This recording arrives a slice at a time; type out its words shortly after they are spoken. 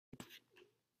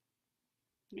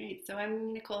Right, so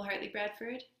I'm Nicole Hartley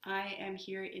Bradford. I am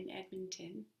here in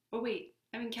Edmonton. Oh, wait,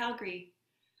 I'm in Calgary.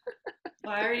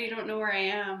 Well, I already don't know where I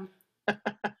am.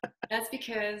 That's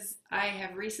because I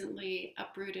have recently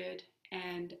uprooted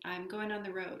and I'm going on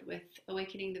the road with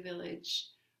Awakening the Village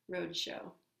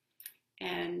Roadshow.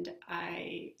 And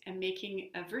I am making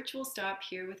a virtual stop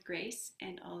here with Grace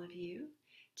and all of you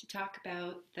to talk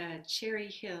about the Cherry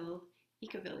Hill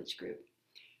EcoVillage group,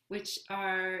 which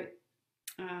are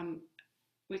um,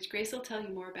 which Grace will tell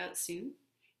you more about soon.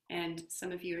 And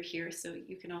some of you are here, so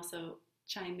you can also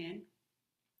chime in.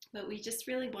 But we just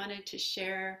really wanted to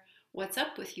share what's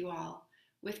up with you all,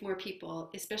 with more people,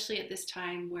 especially at this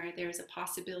time where there's a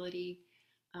possibility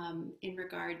in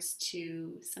regards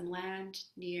to some land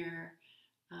near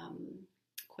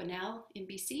Quesnel in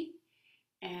BC,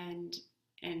 and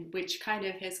which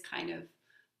has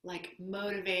like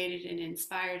motivated and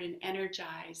inspired and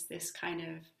energized this kind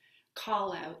of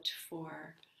call out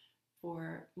for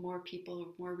more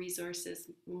people, more resources,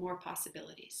 more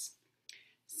possibilities.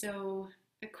 So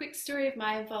a quick story of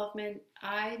my involvement.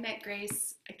 I met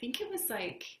Grace, I think it was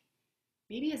like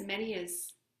maybe as many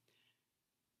as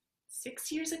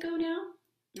 6 years ago now,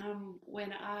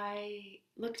 when I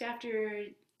looked after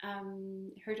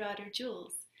her daughter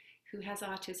Jules, who has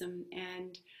autism.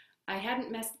 And I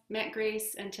hadn't met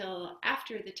Grace until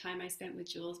after the time I spent with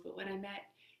Jules, but when I met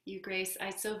you, Grace,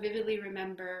 I so vividly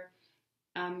remember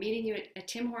meeting you at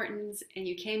Tim Hortons, and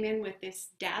you came in with this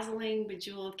dazzling,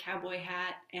 bejeweled cowboy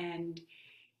hat, and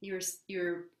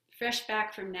you're fresh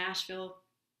back from Nashville,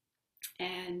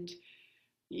 and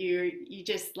you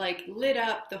just like lit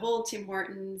up the whole Tim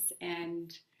Hortons,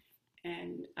 and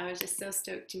I was just so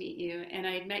stoked to meet you. And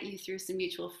I had met you through some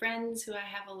mutual friends who I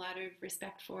have a lot of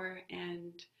respect for,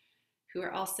 and who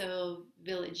are also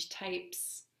village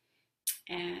types.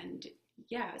 And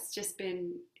yeah, it's just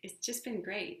been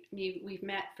great. I mean, we've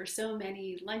met for so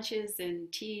many lunches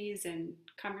and teas and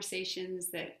conversations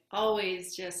that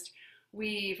always just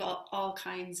weave all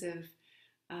kinds of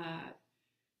uh,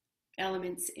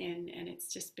 elements in, and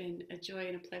it's just been a joy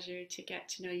and a pleasure to get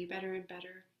to know you better and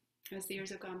better as the years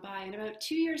have gone by. And about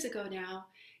 2 years ago now,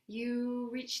 you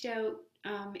reached out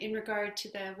in regard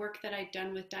to the work that I'd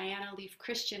done with Diana Leafe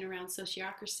Christian around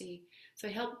sociocracy. So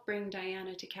I helped bring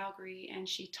Diana to Calgary, and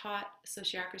she taught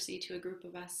sociocracy to a group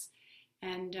of us.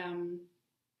 And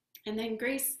then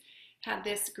Grace had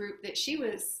this group that she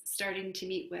was starting to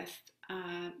meet with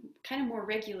kind of more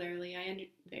regularly.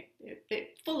 They're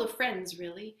full of friends,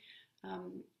 really.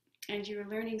 Um, and you were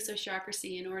learning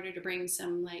sociocracy in order to bring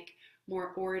some like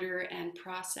more order and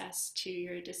process to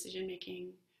your decision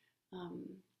making. Um,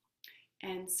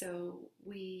 and so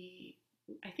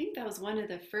I think that was one of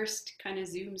the first kind of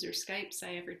Zooms or Skypes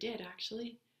I ever did,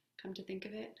 actually, come to think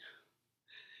of it.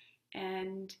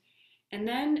 And and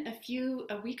then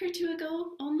a week or two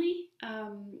ago only,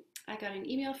 I got an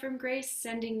email from Grace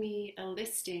sending me a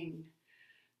listing,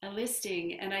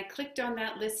 and I clicked on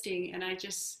that listing, and I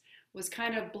just was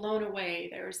kind of blown away.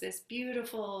 There was this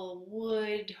beautiful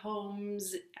wood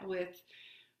homes with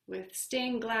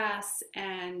stained glass,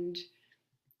 and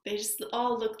they just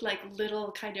all looked like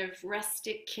little kind of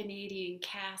rustic Canadian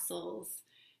castles.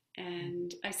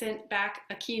 And I sent back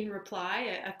a keen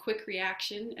reply, a quick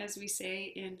reaction, as we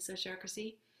say in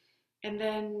sociocracy. And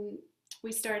then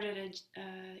we started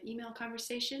an email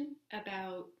conversation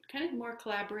about kind of more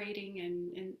collaborating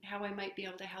and how I might be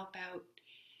able to help out.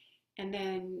 And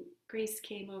then Grace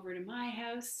came over to my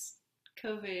house,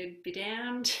 COVID be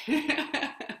damned.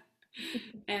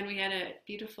 And we had a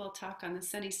beautiful talk on the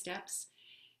sunny steps.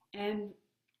 And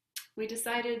we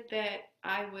decided that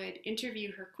I would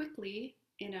interview her quickly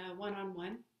in a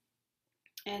one-on-one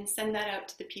and send that out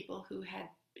to the people who had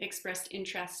expressed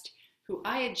interest, who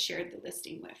I had shared the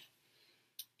listing with.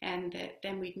 And that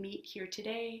then we'd meet here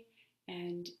today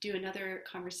and do another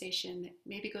conversation that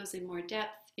maybe goes in more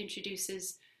depth,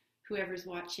 introduces whoever's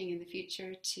watching in the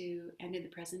future to, and in the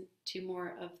present, to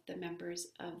more of the members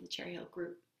of the Cherry Hill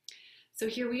group. So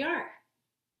here we are.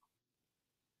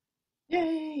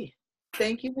 Yay!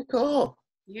 Thank you, Nicole.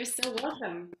 You're so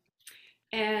welcome.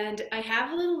 And I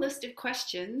have a little list of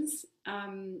questions,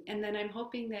 and then I'm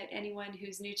hoping that anyone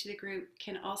who's new to the group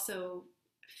can also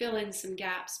fill in some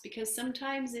gaps, because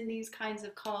sometimes in these kinds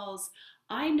of calls,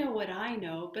 I know what I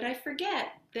know, but I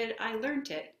forget that I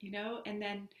learned it, and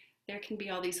then there can be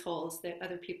all these holes that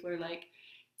other people are like,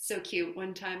 so cute.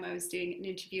 One time I was doing an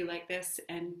interview like this,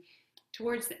 and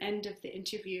towards the end of the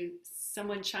interview,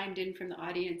 someone chimed in from the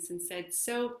audience and said,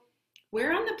 so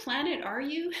where on the planet are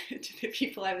you? To the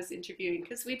people I was interviewing,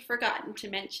 because we'd forgotten to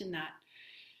mention that.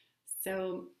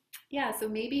 So Yeah, so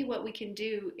maybe what we can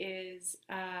do is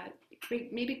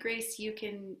maybe Grace, you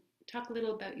can talk a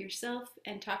little about yourself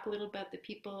and talk a little about the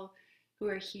people who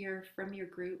are here from your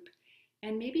group,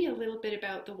 and maybe a little bit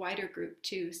about the wider group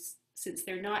too, since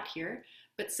they're not here,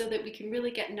 but so that we can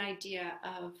really get an idea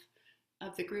of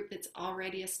the group that's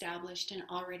already established and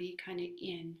already kind of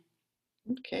in.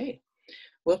 Okay.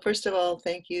 Well, first of all,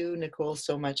 thank you, Nicole,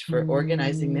 so much for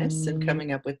organizing this and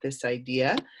coming up with this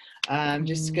idea. I'm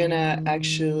just gonna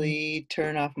actually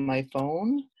turn off my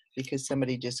phone because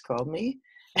somebody just called me.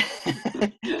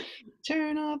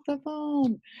 Turn off the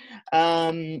phone,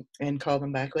 and call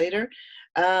them back later.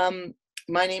 Um,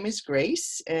 my name is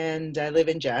Grace, and I live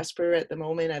in Jasper at the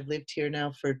moment. I've lived here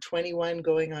now for 21,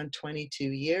 going on 22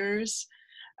 years.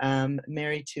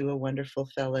 Married to a wonderful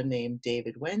fella named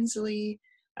David Wensley.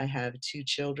 I have two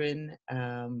children.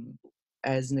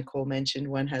 As Nicole mentioned,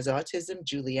 one has autism,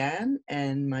 Julianne,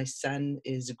 and my son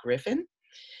is Griffin.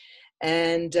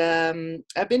 And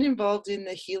I've been involved in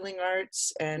the healing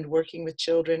arts and working with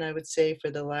children, I would say, for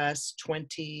the last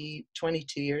 22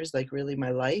 years. Like, really,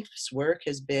 my life's work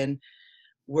has been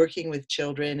working with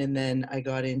children. And then I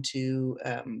got into,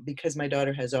 because my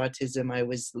daughter has autism, I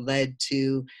was led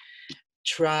to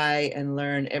try and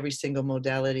learn every single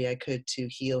modality I could to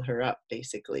heal her up,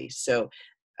 basically. So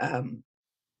um,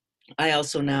 I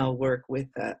also now work with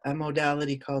a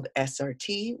modality called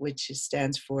SRT, which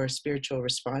stands for Spiritual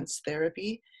Response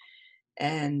Therapy.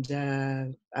 And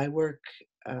I work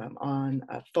on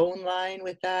a phone line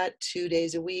with that 2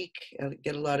 days a week. I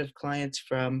get a lot of clients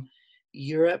from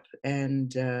Europe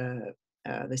and the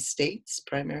States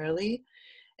primarily.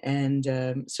 And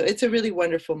so it's a really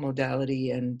wonderful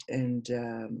modality, and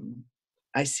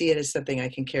I see it as something I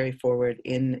can carry forward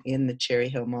in the Cherry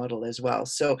Hill model as well.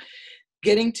 So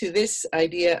getting to this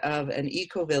idea of an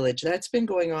eco-village, that's been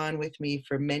going on with me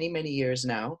for many, many years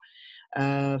now.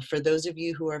 For those of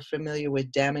you who are familiar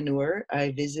with Damanhur,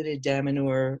 I visited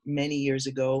Damanhur many years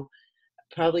ago,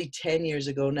 probably 10 years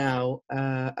ago now,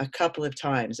 a couple of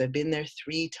times. I've been there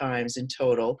 3 times in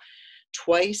total,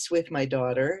 twice with my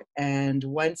daughter, and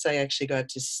once I actually got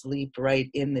to sleep right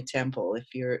in the temple.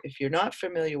 If you're not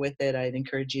familiar with it, I'd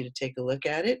encourage you to take a look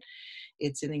at it.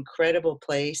 It's an incredible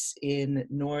place in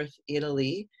North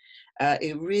Italy.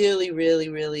 It really, really,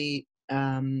 really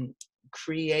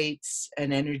creates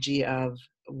an energy of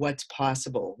what's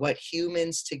possible, what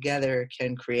humans together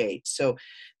can create. So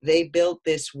they built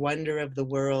this wonder of the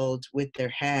world with their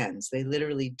hands. They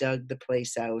literally dug the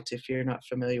place out, if you're not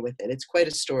familiar with it. It's quite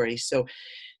a story. So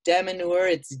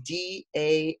Damanhur, it's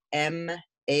Damanhur,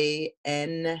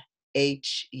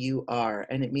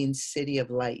 and it means city of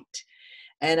light.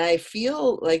 And I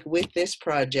feel like with this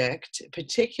project,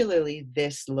 particularly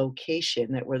this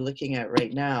location that we're looking at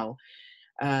right now,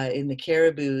 in the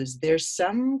Caribous, there's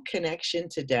some connection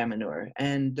to Damanhur.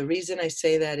 And the reason I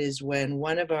say that is when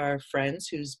one of our friends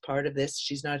who's part of this,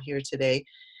 she's not here today,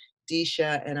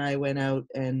 Disha, and I went out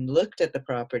and looked at the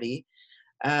property.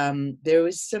 There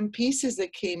was some pieces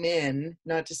that came in,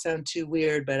 not to sound too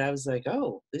weird, but I was like,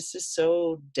 oh, this is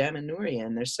so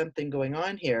Damanhurian. There's something going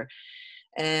on here.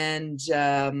 And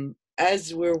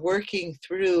as we're working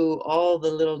through all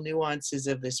the little nuances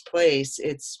of this place,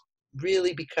 it's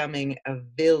really becoming a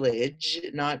village,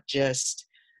 not just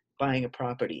buying a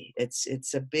property.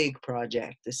 It's a big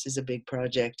project. This is a big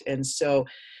project. And so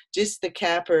just the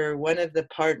capper, one of the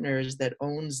partners that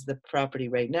owns the property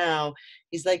right now,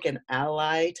 he's like an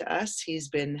ally to us. He's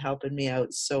been helping me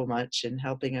out so much and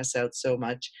helping us out so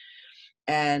much.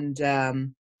 And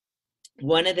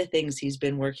one of the things he's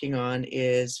been working on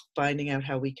is finding out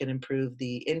how we can improve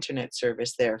the internet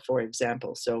service there, for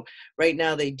example. So right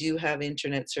now they do have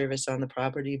internet service on the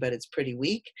property, but it's pretty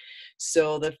weak.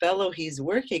 So the fellow he's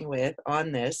working with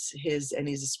on this, and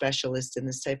he's a specialist in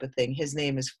this type of thing, his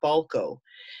name is Falco.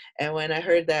 And when I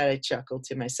heard that, I chuckled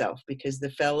to myself, because the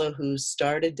fellow who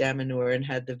started Damanhur and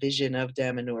had the vision of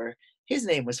Damanhur, his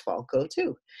name was Falco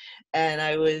too. And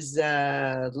I was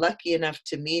lucky enough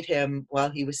to meet him while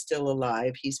he was still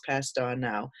alive. He's passed on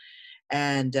now.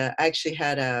 And I actually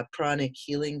had a pranic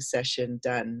healing session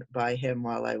done by him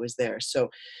while I was there. So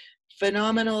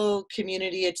phenomenal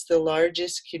community. It's the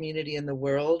largest community in the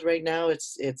world right now.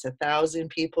 It's 1,000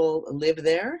 people live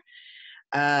there.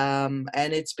 And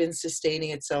it's been sustaining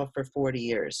itself for 40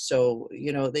 years. So,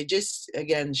 they just,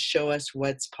 again, show us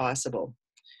what's possible.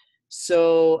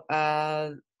 So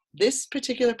this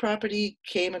particular property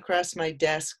came across my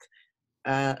desk,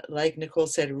 like Nicole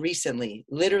said, recently,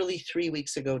 literally 3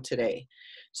 weeks ago today.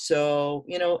 So,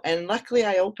 and luckily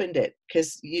I opened it,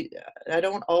 because I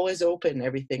don't always open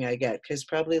everything I get, because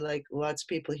probably like lots of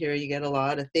people here, you get a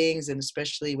lot of things. And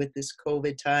especially with this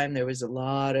COVID time, there was a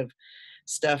lot of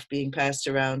stuff being passed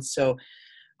around. So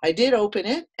I did open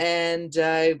it, and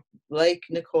I, like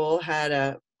Nicole, had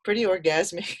a pretty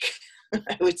orgasmic,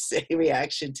 I would say,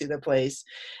 reaction to the place.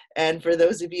 And for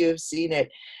those of you who've seen it,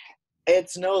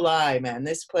 it's no lie, man.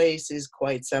 This place is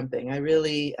quite something.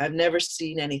 I've never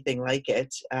seen anything like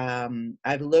it.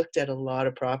 I've looked at a lot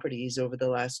of properties over the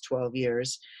last 12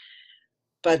 years,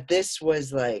 but this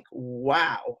was like,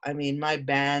 wow. I mean, my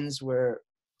bands were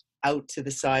out to the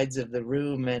sides of the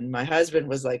room, and my husband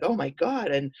was like, oh my God.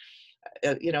 And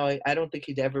I don't think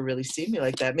he'd ever really seen me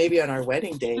like that. Maybe on our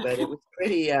wedding day, but it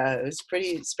was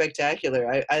pretty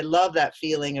spectacular. I love that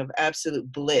feeling of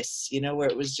absolute bliss, where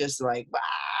it was just like, wow,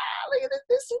 look at this.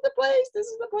 This is the place. This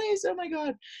is the place. Oh my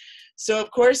God. So of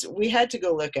course we had to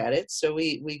go look at it. So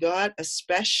we got a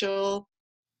special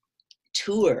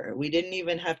tour. We didn't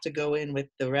even have to go in with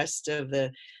the rest of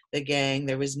the gang.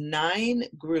 There was 9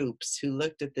 groups who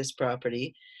looked at this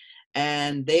property,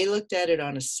 and they looked at it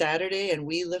on a Saturday and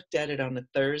we looked at it on a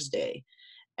Thursday.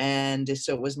 And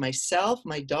so it was myself,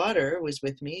 my daughter was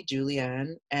with me,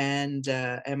 Julianne, and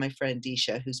my friend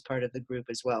Disha, who's part of the group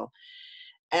as well.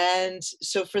 And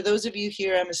so for those of you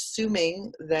here, I'm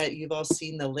assuming that you've all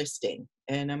seen the listing,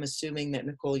 and I'm assuming that,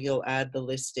 Nicole, you'll add the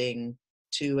listing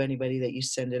to anybody that you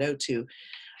send it out to.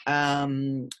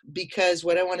 Because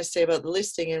what I want to say about the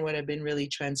listing, and what I've been really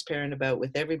transparent about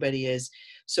with everybody, is,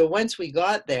 so once we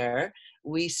got there,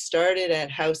 we started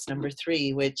at house number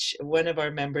 3, which one of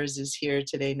our members is here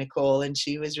today, Nicole, and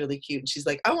she was really cute. And she's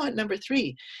like, I want number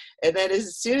 3. And then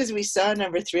as soon as we saw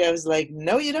number 3, I was like,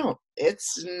 no, you don't.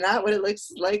 It's not what it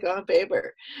looks like on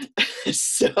paper.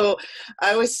 So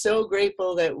I was so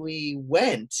grateful that we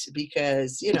went,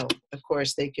 because, of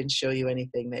course, they can show you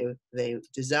anything they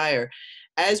desire.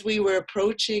 As we were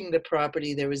approaching the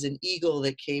property, there was an eagle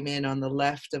that came in on the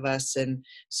left of us. And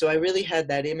so I really had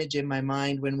that image in my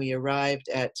mind when we arrived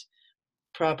at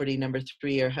property number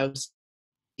 3, or house,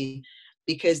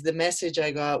 because the message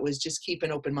I got was just keep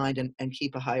an open mind and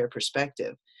keep a higher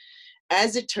perspective.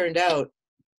 As it turned out,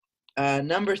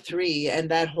 number 3,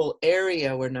 and that whole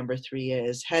area where number 3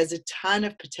 is, has a ton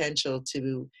of potential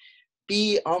to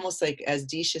be almost like, as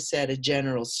Disha said, a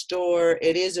general store.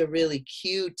 It is a really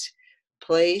cute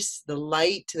place. The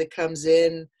light that comes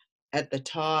in at the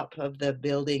top of the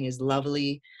building is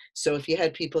lovely. So if you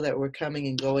had people that were coming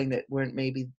and going that weren't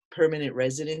maybe permanent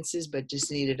residences but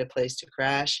just needed a place to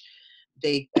crash,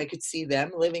 I could see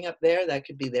them living up there. That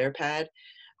could be their pad.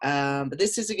 But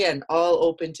this is, again, all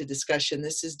open to discussion.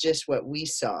 This is just what we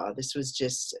saw. This was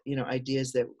just,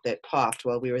 ideas that popped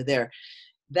while we were there.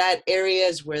 That area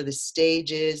is where the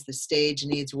stage is. The stage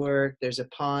needs work. There's a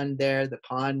pond there. The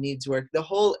pond needs work. The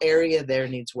whole area there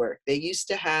needs work. They used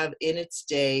to have, in its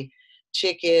day,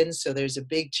 chickens. So there's a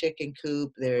big chicken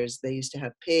coop. They used to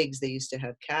have pigs. They used to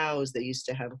have cows. They used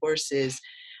to have horses.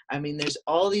 I mean, there's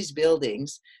all these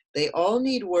buildings. They all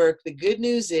need work. The good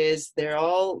news is they're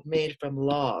all made from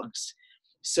logs.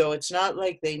 So it's not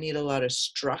like they need a lot of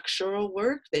structural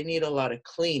work. They need a lot of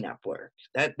cleanup work.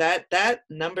 That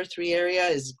number 3 area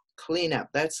is cleanup.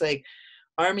 That's like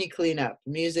army cleanup.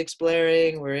 Music's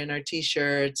blaring. We're in our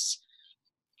t-shirts.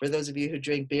 For those of you who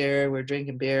drink beer, we're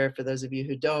drinking beer. For those of you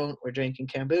who don't, we're drinking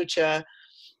kombucha,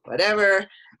 whatever.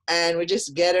 And we're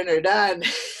just getting her done.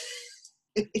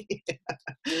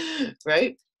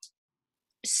 Right?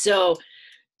 So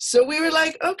we were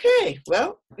like, okay,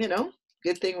 well,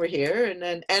 good thing we're here.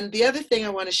 And the other thing I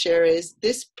want to share is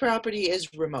this property is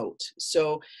remote.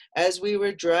 So as we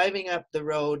were driving up the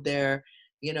road there,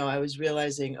 I was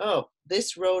realizing, oh,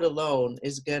 this road alone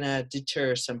is gonna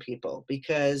deter some people,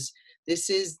 because this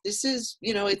is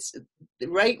it's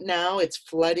right now, it's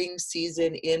flooding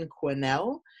season in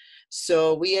Quesnel.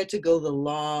 So we had to go the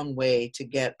long way to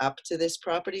get up to this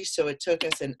property. So it took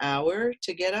us an hour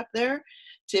to get up there.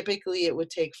 Typically, it would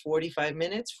take 40 to 45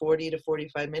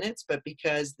 minutes, but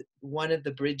because one of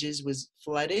the bridges was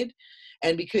flooded,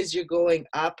 and because you're going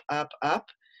up,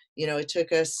 it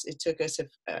took us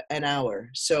an hour.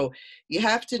 So you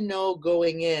have to know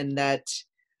going in that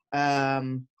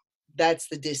that's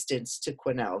the distance to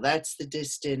Quesnel. That's the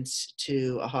distance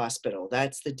to a hospital.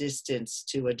 That's the distance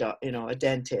to a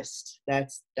dentist.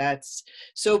 That's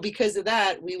so because of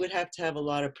that, we would have to have a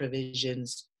lot of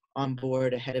provisions on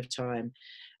board ahead of time.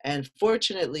 And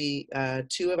fortunately,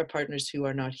 2 of our partners who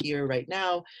are not here right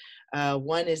now,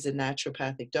 one is a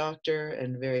naturopathic doctor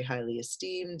and very highly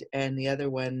esteemed, and the other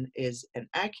one is an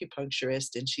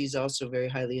acupuncturist, and she's also very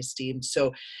highly esteemed.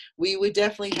 So we would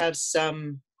definitely have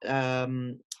some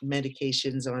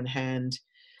medications on hand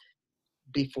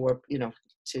before,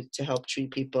 to help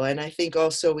treat people. And I think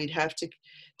also we'd have to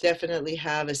definitely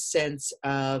have a sense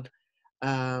of,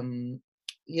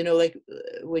 like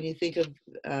when you think of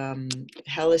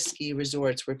heliski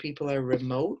resorts where people are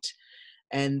remote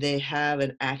and they have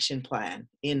an action plan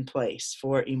in place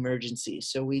for emergencies.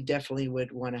 So we definitely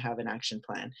would want to have an action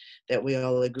plan that we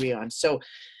all agree on. So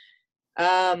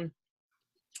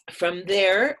from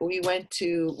there, we went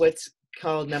to what's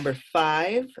called number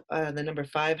 5, the number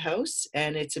 5 house,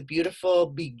 and it's a beautiful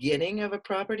beginning of a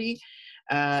property.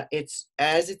 It's,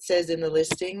 as it says in the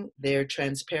listing, they're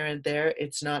transparent there.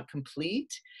 It's not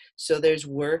complete, so there's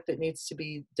work that needs to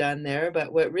be done there.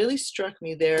 But what really struck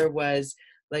me there was,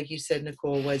 like you said,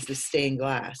 Nicole, was the stained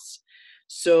glass.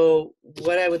 So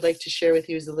what I would like to share with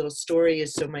you is a little story.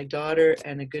 Is so my daughter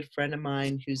and a good friend of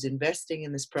mine who's investing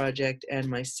in this project, and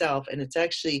myself, and it's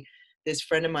actually this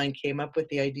friend of mine came up with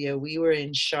the idea. We were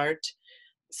in Chartres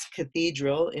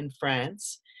Cathedral in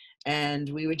France, and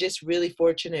we were just really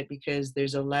fortunate because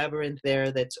there's a labyrinth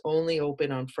there that's only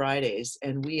open on Fridays,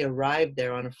 and we arrived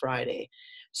there on a Friday.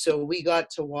 So we got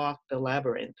to walk the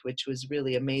labyrinth, which was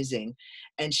really amazing.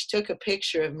 And she took a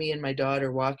picture of me and my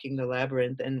daughter walking the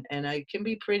labyrinth, and I can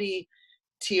be pretty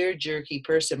tear-jerky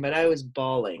person, but I was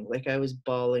bawling, like I was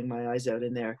bawling my eyes out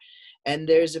in there. And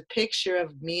there's a picture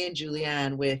of me and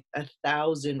Julianne with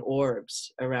 1,000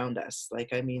 orbs around us. Like,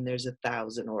 I mean, there's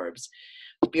 1,000 orbs.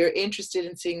 If you're interested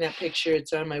in seeing that picture,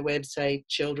 it's on my website,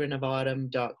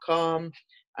 childrenofautumn.com,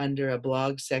 under a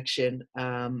blog section.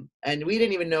 And we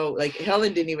didn't even know, like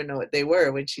Helen didn't even know what they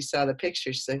were when she saw the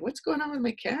picture. She's like, what's going on with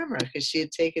my camera? Because she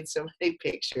had taken so many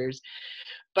pictures.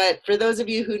 But for those of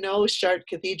you who know Chartres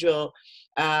Cathedral,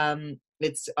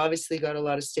 it's obviously got a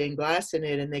lot of stained glass in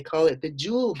it, and they call it the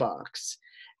jewel box.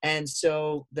 And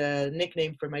so the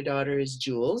nickname for my daughter is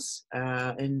Jules.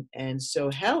 And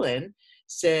so Helen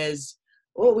says,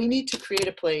 oh, we need to create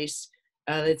a place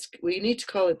we need to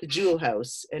call it the Jewel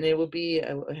House, and it will be,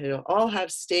 it'll all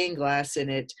have stained glass in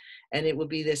it, and it will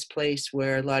be this place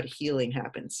where a lot of healing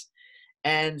happens.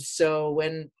 And so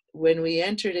when we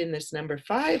entered in this number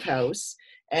 5 house,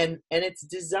 and it's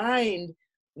designed,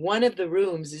 one of the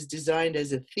rooms is designed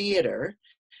as a theater,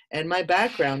 and my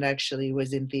background actually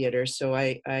was in theater, so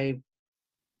I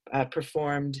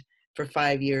performed for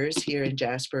 5 years here in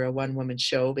Jasper, a one-woman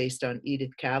show based on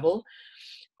Edith Cavell,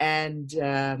 and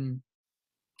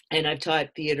I've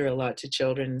taught theater a lot to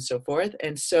children and so forth.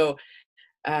 And so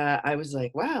I was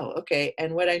like, wow, okay.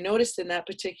 And what I noticed in that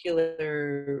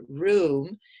particular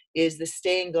room is the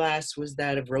stained glass was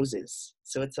that of roses.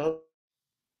 So it's all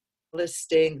this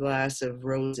stained glass of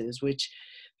roses, which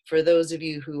for those of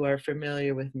you who are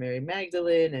familiar with Mary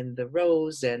Magdalene and the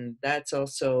rose, and that's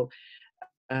also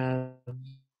uh,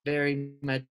 very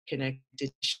much connected to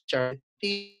Charlotte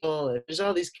Cathedral. There's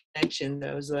all these connections.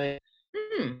 I was like,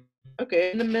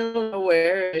 okay, in the middle of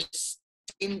nowhere, there's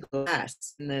stained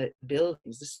glass in the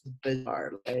buildings. This is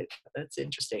bizarre. Right? That's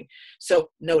interesting. So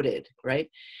noted, right?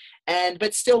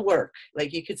 But still work.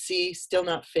 Like you could see, still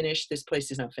not finished. This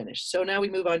place is not finished. So now we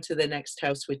move on to the next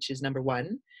house, which is number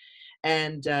 1.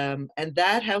 And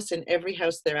that house and every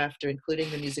house thereafter, including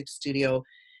the music studio,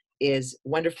 is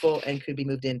wonderful and could be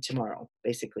moved in tomorrow,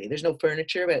 basically. There's no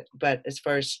furniture, but as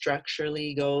far as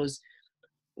structurally goes,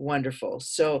 wonderful.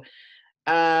 So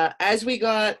as we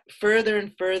got further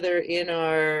and further in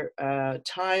our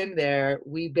time there,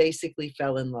 we basically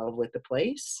fell in love with the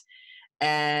place.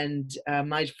 And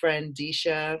my friend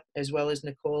Disha, as well as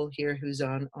Nicole here, who's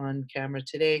on camera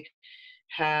today,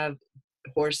 have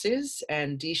horses,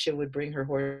 and Disha would bring her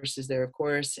horses there, of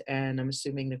course, and I'm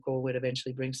assuming Nicole would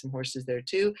eventually bring some horses there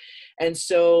too. And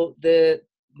so the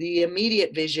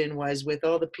immediate vision was, with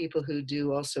all the people who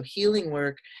do also healing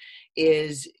work,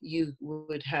 is you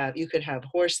could have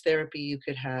horse therapy, you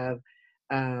could have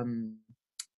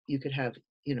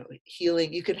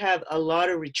healing, you could have a lot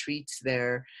of retreats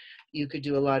there, you could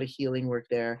do a lot of healing work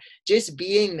there. Just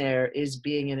being there is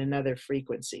being in another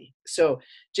frequency. So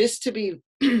just to be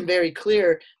very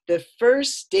clear, the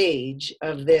first stage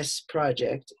of this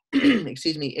project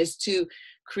excuse me, is to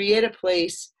create a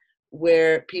place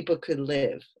where people could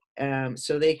live,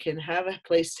 so they can have a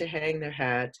place to hang their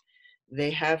hat,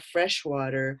 they have fresh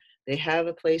water, they have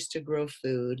a place to grow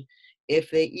food. If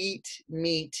they eat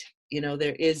meat,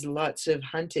 there is lots of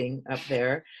hunting up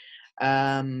there.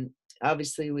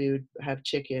 Obviously we would have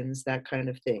chickens, that kind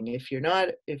of thing. If you're not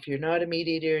a meat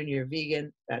eater and you're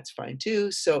vegan, that's fine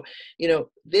too. So,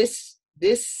 this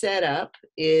setup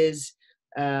is,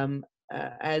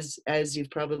 as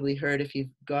you've probably heard if you've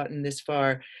gotten this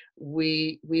far,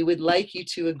 we would like you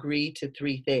to agree to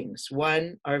three things.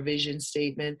 One, our vision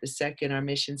statement. The second, our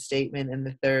mission statement. And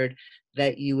the third,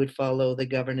 that you would follow the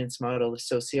governance model of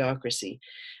sociocracy.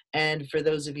 And for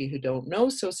those of you who don't know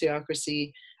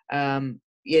sociocracy,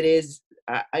 it is,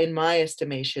 in my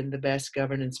estimation, the best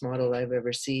governance model I've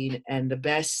ever seen, and the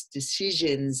best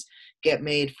decisions get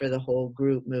made for the whole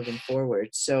group moving forward.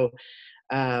 So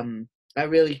I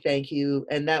really thank you.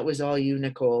 And that was all you,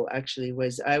 Nicole, actually.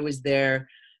 I was there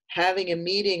having a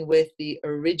meeting with the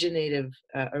originatory,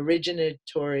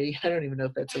 I don't even know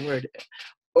if that's a word,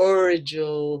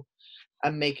 original,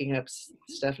 I'm making up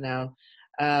stuff now.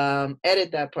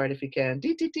 Edit that part if you can.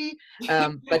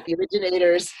 But the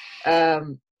originators,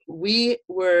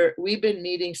 we've been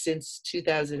meeting since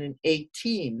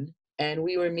 2018, and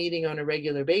we were meeting on a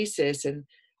regular basis. And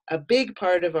a big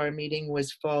part of our meeting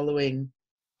was following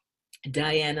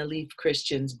Diana Leafe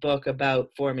Christian's book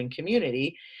about forming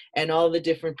community and all the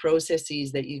different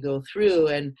processes that you go through,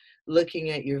 and looking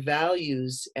at your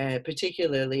values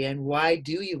particularly, and why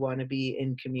do you want to be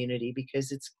in community,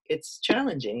 because it's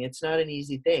challenging. It's not an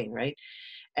easy thing, right?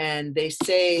 And they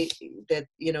say that,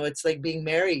 it's like being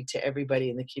married to everybody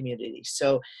in the community.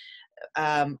 So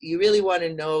you really want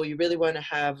to know, you really want to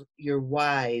have your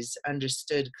whys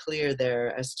understood clear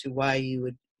there as to why you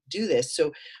would do this.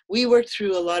 So we worked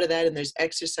through a lot of that, and there's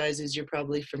exercises you're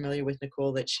probably familiar with,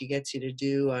 Nicole, that she gets you to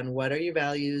do on what are your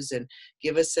values, and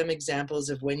give us some examples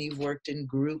of when you've worked in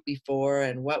group before,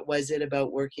 and what was it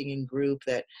about working in group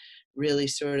that really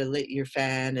sort of lit your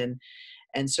fan,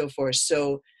 and so forth.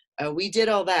 So we did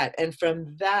all that, and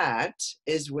from that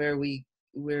is where we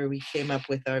came up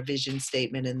with our vision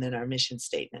statement and then our mission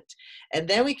statement. And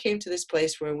then we came to this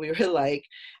place where we were like,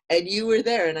 and you were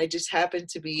there, and I just happened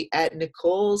to be at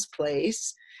Nicole's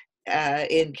place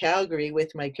in Calgary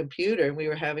with my computer, and we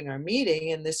were having our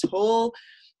meeting, and this whole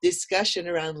discussion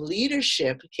around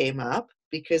leadership came up,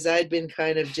 because I'd been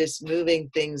kind of just moving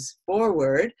things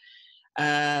forward,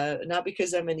 not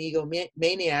because I'm an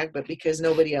egomaniac, but because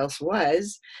nobody else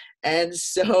was. And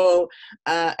so,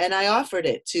 and I offered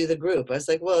it to the group. I was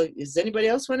like, well, does anybody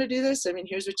else want to do this? I mean,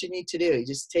 here's what you need to do. You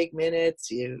just take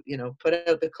minutes, you put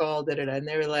out the call, and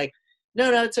they were like,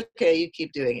 no, it's okay. You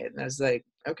keep doing it. And I was like,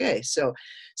 okay. So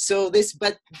this,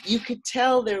 but you could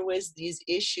tell there was these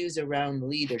issues around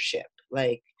leadership,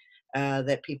 like,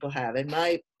 that people have. And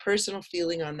my personal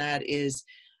feeling on that is,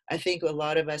 I think a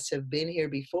lot of us have been here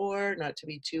before, not to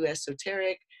be too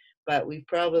esoteric, but we've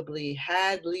probably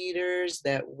had leaders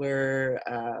that were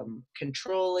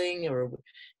controlling, or,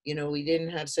 we didn't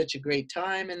have such a great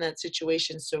time in that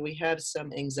situation. So we have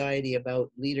some anxiety about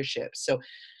leadership. So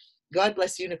God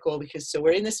bless you, Nicole, because so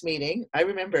we're in this meeting. I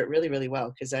remember it really, really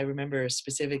well, because I remember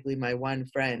specifically my one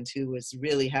friend who was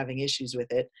really having issues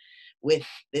with it, with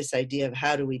this idea of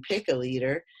how do we pick a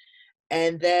leader.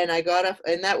 And then I got off,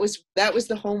 and that was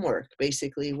the homework.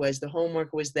 Basically, the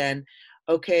homework was then,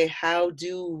 okay, how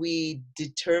do we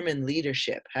determine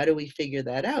leadership? How do we figure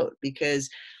that out? Because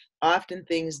often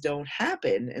things don't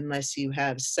happen unless you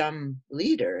have some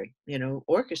leader,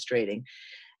 orchestrating.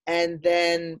 And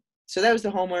then, so that was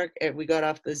the homework. We got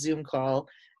off the Zoom call,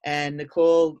 and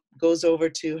Nicole goes over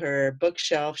to her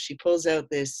bookshelf. She pulls out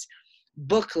this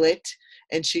booklet,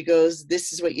 and she goes,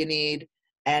 this is what you need.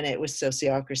 And it was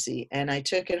Sociocracy. And I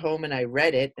took it home and I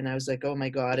read it, and I was like, oh my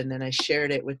God. And then I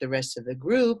shared it with the rest of the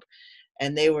group,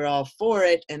 and they were all for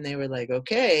it. And they were like,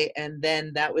 okay. And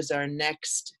then that was our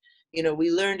next,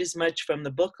 we learned as much from the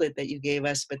booklet that you gave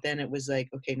us, but then it was like,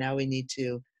 okay, now we need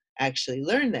to actually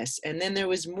learn this. And then there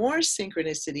was more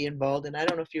synchronicity involved. And I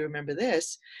don't know if you remember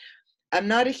this. I'm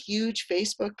not a huge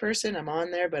Facebook person. I'm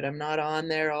on there, but I'm not on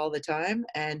there all the time.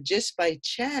 And just by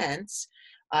chance,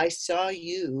 I saw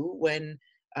you when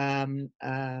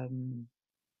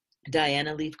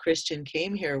Diana Leafe Christian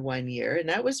came here one year, and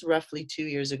that was roughly 2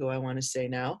 years ago, I want to say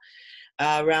now,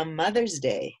 around Mother's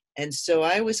Day. And so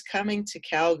I was coming to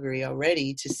Calgary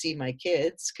already to see my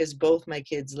kids, because both my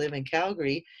kids live in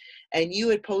Calgary. And you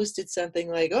had posted something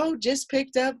like, oh, just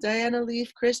picked up Diana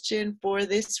Leafe Christian for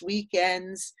this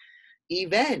weekend's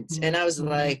event. And I was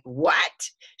like, what?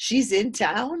 She's in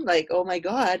town? Like, oh my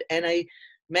God. And I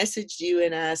messaged you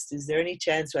and asked, is there any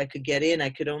chance I could get in? I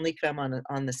could only come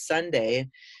on the Sunday.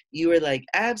 You were like,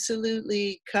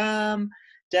 absolutely, come,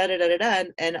 da da da da da.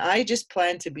 And I just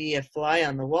planned to be a fly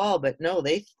on the wall, but no,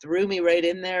 they threw me right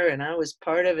in there, and I was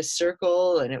part of a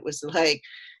circle, and it was like,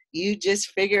 you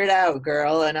just figure it out,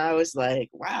 girl. And I was like,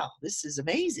 wow, this is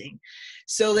amazing.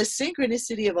 So the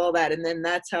synchronicity of all that. And then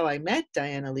that's how I met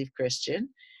Diana Leafe Christian.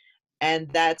 And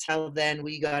that's how then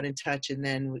we got in touch. And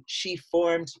then she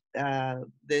formed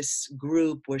this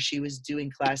group where she was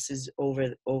doing classes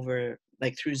over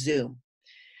like through Zoom.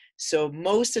 So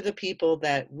most of the people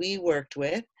that we worked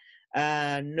with,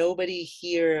 nobody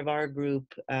here of our group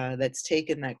that's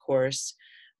taken that course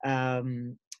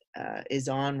um, is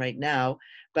on right now,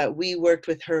 but we worked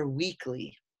with her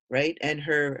weekly, right? And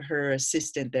her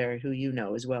assistant there, who you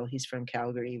know as well, he's from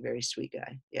Calgary, very sweet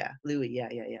guy. Yeah, Louis. Yeah.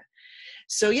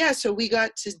 So we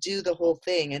got to do the whole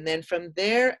thing, and then from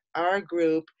there, our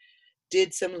group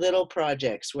did some little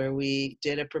projects where we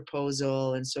did a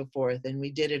proposal and so forth, and we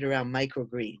did it around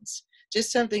microgreens,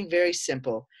 just something very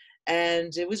simple.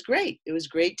 And it was great. It was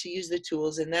great to use the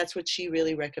tools, and that's what she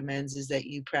really recommends, is that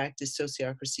you practice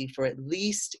sociocracy for at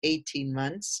least 18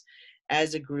 months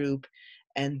as a group,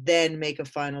 and then make a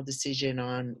final decision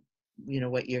on,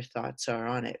 what your thoughts are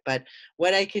on it. But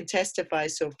what I can testify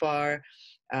so far,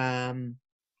 I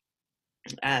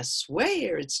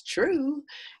swear it's true,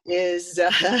 is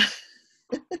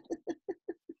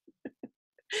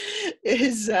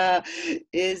is uh,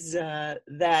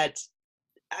 that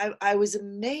I was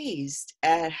amazed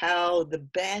at how the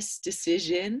best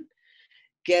decision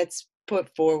gets put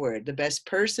forward, the best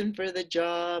person for the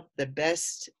job, the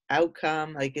best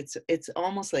outcome. Like it's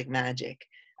almost like magic.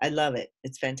 I love it.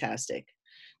 It's fantastic.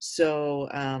 So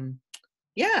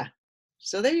yeah,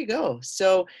 so there you go.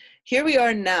 So here we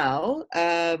are now.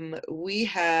 We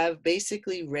have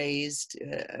basically raised,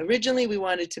 originally we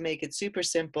wanted to make it super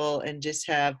simple and just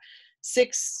have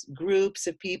 6 groups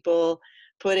of people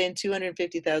put in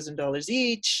 $250,000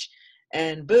 each,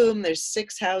 and boom, there's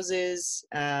 6 houses,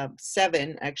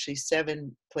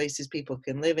 7 places people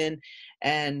can live in,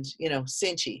 and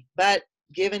cinchy. But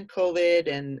given COVID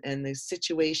and the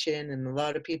situation, and a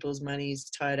lot of people's money's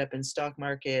tied up in stock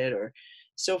market or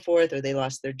so forth, or they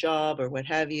lost their job or what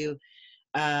have you,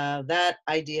 that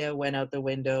idea went out the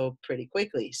window pretty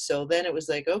quickly. So then it was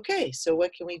like, okay, so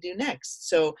what can we do next?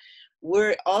 So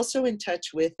we're also in touch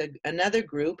with another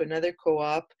group, another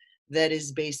co-op that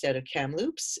is based out of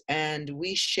Kamloops, and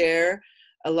we share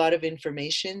a lot of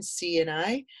information, C and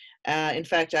I. In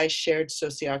fact, I shared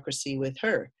Sociocracy with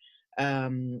her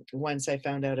once I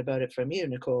found out about it from you,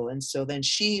 Nicole. And so then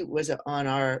she was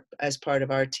as part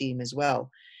of our team as well.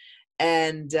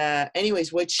 And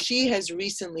anyways, what she has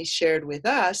recently shared with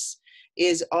us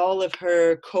is all of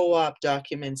her co-op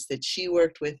documents that she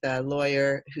worked with a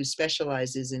lawyer who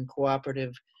specializes in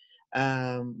cooperative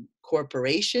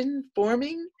corporation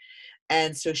forming.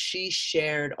 And so she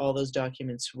shared all those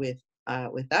documents with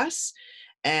us,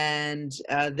 and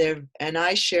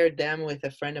I shared them with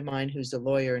a friend of mine who's a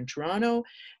lawyer in Toronto,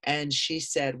 and she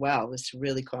said, wow, this is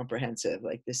really comprehensive,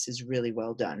 like this is really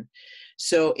well done.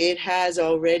 So it has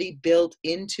already built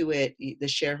into it the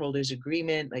shareholders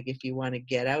agreement, like if you want to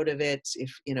get out of it,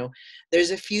 if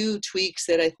there's a few tweaks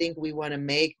that I think we want to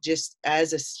make just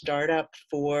as a startup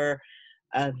for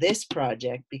this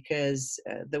project, because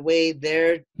the way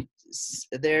their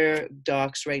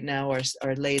docs right now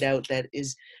are laid out, that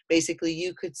is basically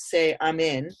you could say I'm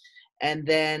in, and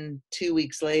then 2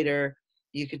 weeks later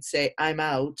you could say I'm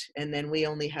out, and then we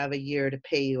only have a year to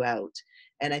pay you out.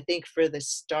 And I think for the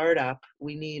startup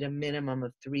we need a minimum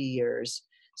of 3 years.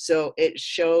 So it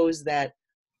shows that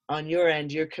on your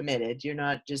end you're committed. You're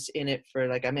not just in it for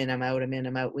like I'm in, I'm out, I'm in,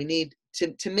 I'm out. We need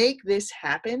to make this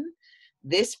happen,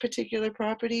 this particular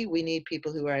property, we need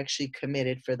people who are actually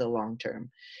committed for the long term.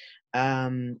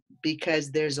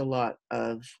 Because there's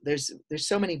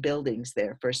so many buildings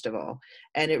there, first of all,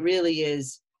 and it really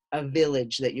is a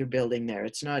village that you're building there.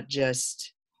 It's not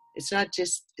just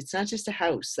a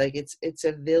house. Like it's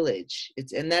a village.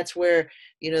 And that's where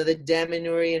the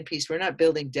Damanorian piece. We're not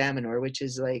building Damanor, which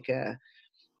is like a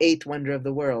 8th wonder of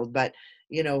the world, but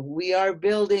we are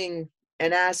building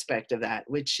an aspect of that,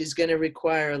 which is going to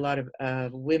require a lot of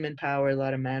women power, a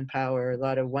lot of manpower, a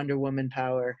lot of Wonder Woman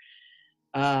power,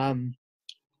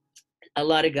 a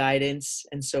lot of guidance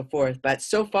and so forth. But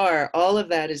so far, all of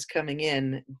that is coming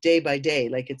in day by day.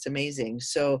 Like it's amazing.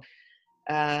 So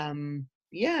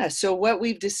so what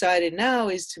we've decided now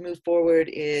is to move forward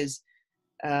is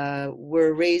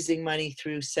we're raising money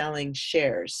through selling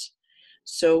shares.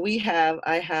 So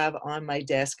I have on my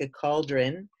desk a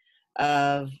cauldron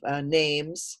of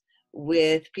names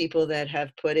with people that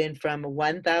have put in from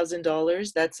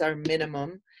 $1,000. That's our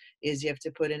minimum, is you have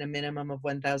to put in a minimum of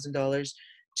 $1,000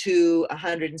 to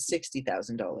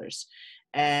 $160,000,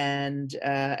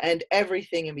 and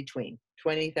everything in between,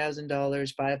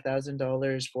 $20,000,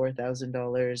 $5,000,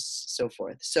 $4,000, so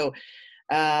forth. So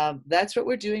that's what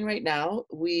we're doing right now.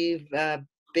 We've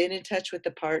been in touch with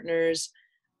the partners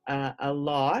a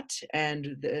lot,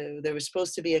 and there was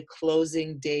supposed to be a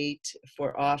closing date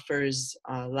for offers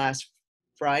last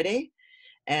Friday,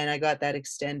 and I got that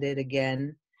extended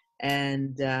again.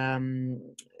 And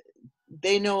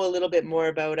they know a little bit more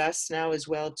about us now as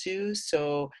well too.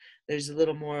 So there's a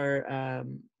little more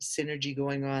synergy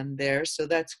going on there. So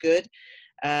that's good.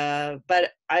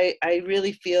 But I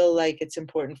really feel like it's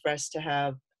important for us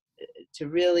to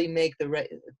really make the right,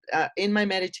 in my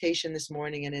meditation this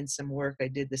morning and in some work I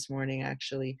did this morning,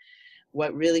 actually,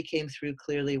 what really came through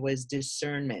clearly was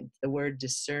discernment. The word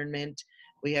discernment.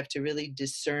 We have to really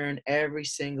discern every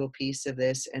single piece of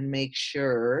this and make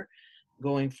sure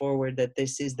going forward that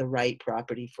this is the right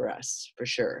property for us, for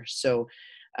sure. So,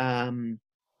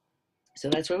 so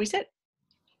that's where we sit.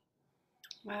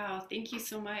 Wow, thank you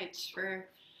so much for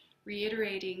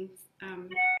reiterating. Um,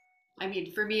 I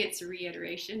mean, for me, it's a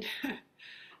reiteration.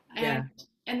 Yeah.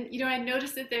 and I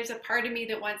noticed that there's a part of me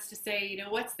that wants to say,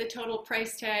 what's the total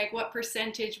price tag? What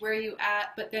percentage? Where are you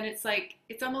at? But then it's like,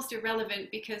 it's almost irrelevant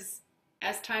because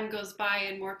as time goes by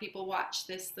and more people watch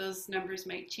this, those numbers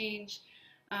might change.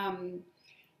 Um,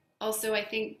 Also, I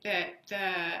think that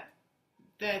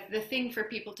the thing for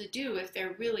people to do if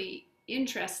they're really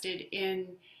interested in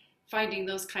finding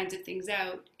those kinds of things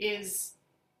out is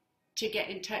to get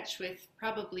in touch with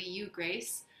probably you,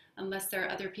 Grace, unless there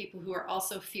are other people who are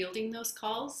also fielding those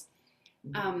calls.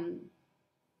 Um,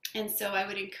 and so I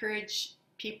would encourage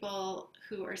people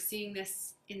who are seeing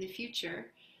this in the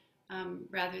future,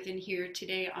 rather than here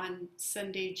today on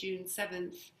Sunday, June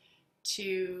 7th,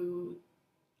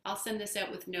 I'll send this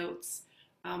out with notes.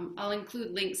 I'll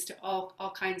include links to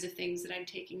all kinds of things that I'm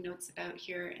taking notes about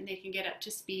here, and they can get up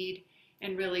to speed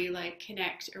and really like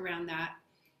connect around that.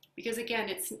 Because again,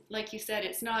 it's like you said,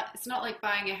 it's not like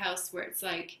buying a house where it's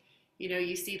like,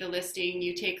 you see the listing,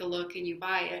 you take a look, and you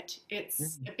buy it.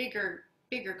 It's Mm-hmm. a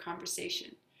bigger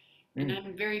conversation, and Mm-hmm.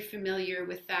 I'm very familiar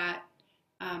with that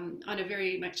on a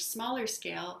very much smaller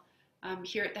scale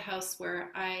here at the house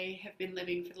where I have been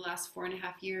living for the last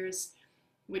 4.5 years,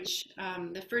 which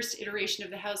the first iteration of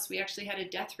the house we actually had a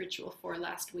death ritual for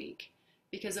last week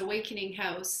because Awakening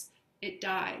House, it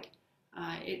died.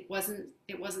 It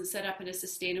wasn't set up in a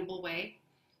sustainable way,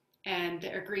 and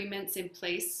the agreements in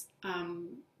place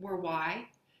were why,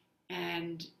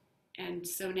 and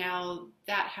so now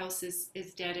that house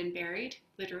is dead and buried,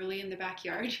 literally in the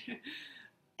backyard,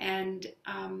 and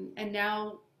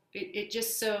now it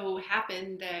just so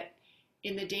happened that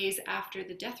in the days after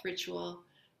the death ritual,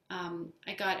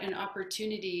 I got an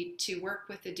opportunity to work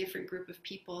with a different group of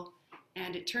people,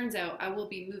 and it turns out I will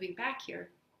be moving back here.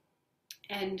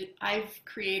 And I've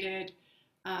created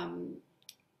um,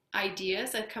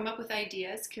 ideas. I've come up with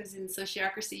ideas because in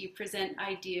Sociocracy you present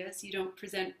ideas, you don't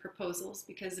present proposals,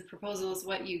 because the proposal is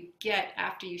what you get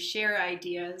after you share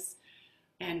ideas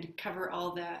and cover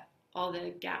all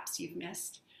the gaps you've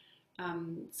missed.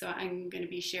 So I'm going to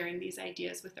be sharing these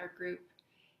ideas with our group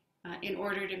in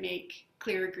order to make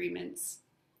clear agreements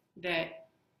that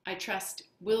I trust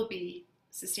will be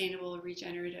sustainable or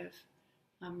regenerative,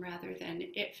 rather than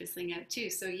it fizzling out too.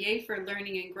 So yay for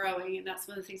learning and growing, and that's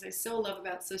one of the things I so love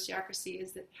about Sociocracy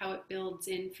is that how it builds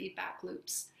in feedback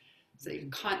loops. So you're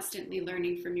constantly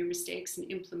learning from your mistakes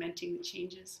and implementing the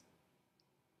changes.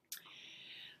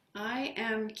 I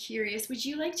am curious, would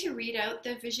you like to read out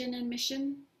the vision and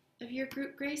mission of your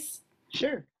group, Grace?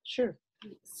 Sure, sure.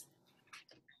 Thanks.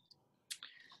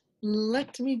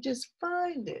 Let me just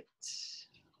find it.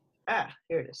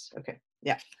 Here it is. Okay.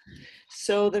 Yeah.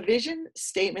 So the vision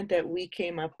statement that we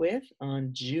came up with on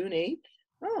June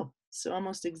 8th, so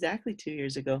almost exactly 2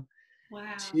 years ago,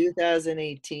 Wow.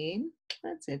 2018,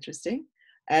 that's interesting,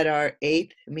 at our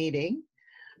 8th meeting,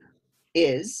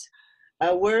 is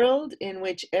a world in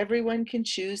which everyone can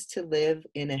choose to live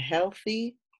in a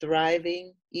healthy,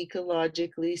 thriving,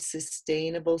 ecologically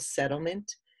sustainable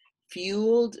settlement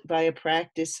fueled by a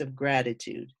practice of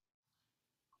gratitude.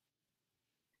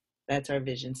 That's our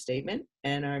vision statement.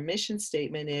 And our mission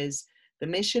statement is the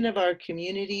mission of our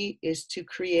community is to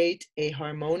create a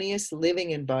harmonious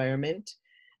living environment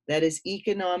that is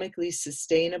economically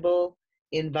sustainable,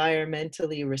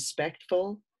 environmentally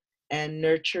respectful, and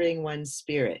nurturing one's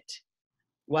spirit.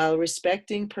 While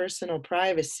respecting personal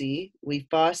privacy, we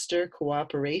foster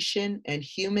cooperation and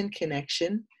human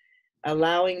connection,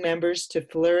 allowing members to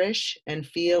flourish and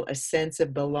feel a sense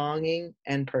of belonging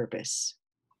and purpose.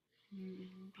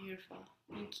 Beautiful.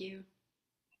 Thank you.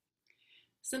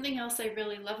 Something else I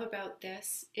really love about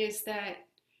this is that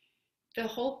the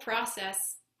whole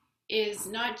process is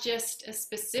not just a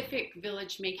specific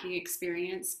village making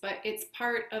experience, but it's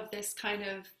part of this kind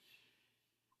of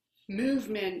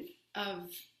movement of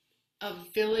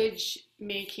village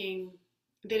making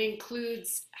that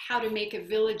includes how to make a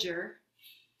villager,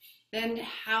 then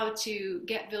how to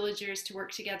get villagers to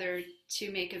work together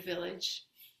to make a village,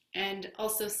 And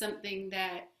also something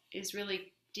that is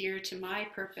really dear to my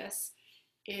purpose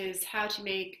is how to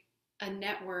make a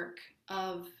network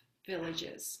of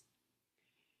villages.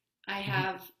 I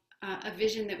have a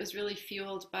vision that was really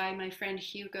fueled by my friend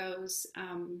Hugo's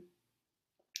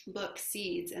book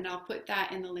Seeds, and I'll put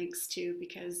that in the links too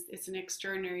because it's an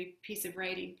extraordinary piece of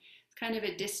writing. It's kind of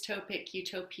a dystopic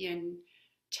utopian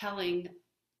telling,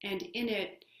 and in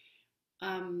it,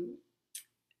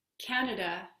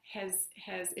 Canada has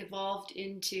evolved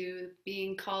into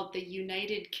being called the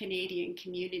United Canadian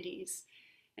Communities,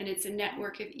 and it's a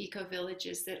network of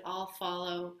eco-villages that all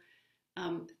follow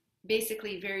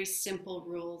basically very simple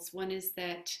rules. One is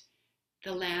that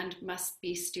the land must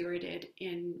be stewarded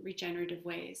in regenerative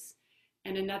ways.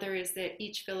 And another is that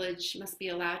each village must be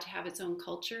allowed to have its own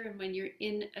culture. And when you're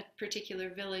in a particular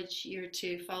village, you're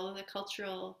to follow the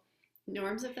cultural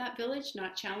norms of that village,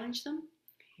 not challenge them.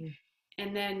 Mm.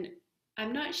 And then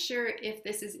I'm not sure if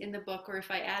this is in the book or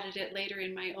if I added it later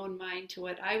in my own mind to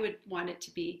what I would want it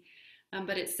to be.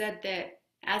 But it said that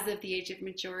as of the age of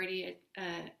majority,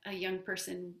 a young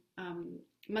person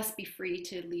must be free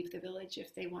to leave the village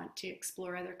if they want to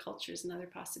explore other cultures and other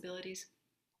possibilities.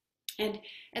 And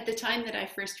at the time that I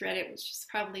first read it, which was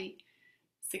probably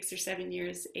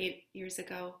 8 years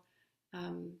ago,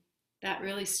 that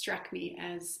really struck me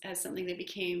as something that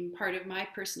became part of my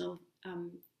personal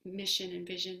mission and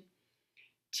vision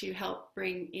to help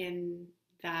bring in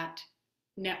that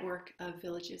network of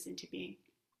villages into being.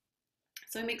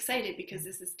 So I'm excited because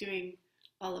this is doing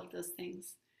all of those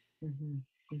things. Mm-hmm.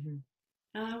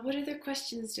 Mm-hmm. What other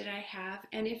questions did I have?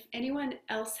 And if anyone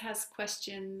else has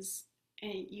questions,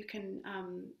 you can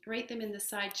write them in the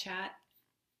side chat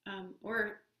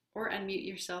or unmute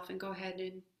yourself and go ahead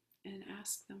and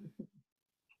ask them.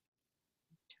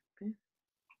 Okay.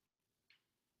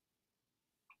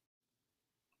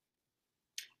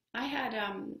 I had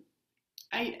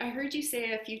I heard you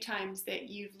say a few times that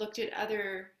you've looked at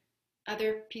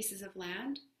other pieces of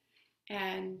land,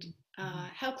 and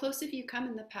how close have you come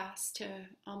in the past to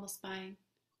almost buying?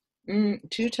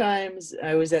 2 times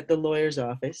I was at the lawyer's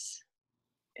office,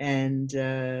 and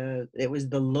it was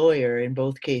the lawyer in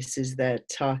both cases that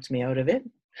talked me out of it.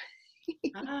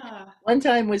 One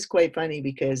time was quite funny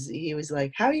because he was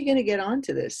like, how are you going to get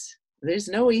onto this? There's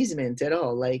no easement at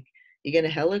all. Like, you're going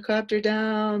to helicopter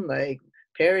down, like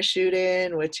parachute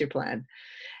in, what's your plan?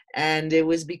 And it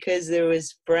was because there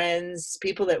was friends,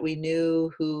 people that we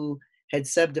knew who had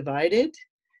subdivided,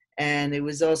 and it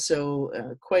was also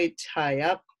quite high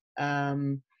up.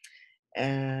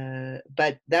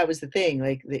 But that was the thing,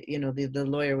 like, the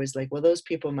lawyer was like, well, those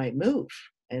people might move,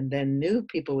 and then new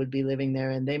people would be living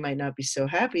there, and they might not be so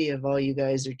happy if all you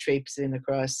guys are traipsing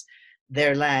across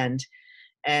their land.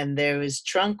 And there was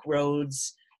trunk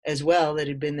roads as well that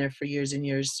had been there for years and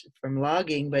years from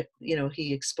logging, but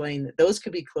he explained that those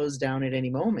could be closed down at any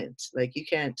moment. Like, you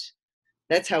can't,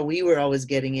 that's how we were always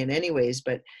getting in anyways,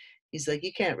 but he's like,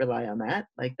 you can't rely on that.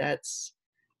 Like, that's,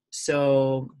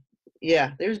 so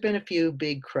yeah, there's been a few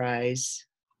big cries.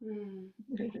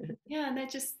 Yeah, and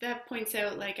that points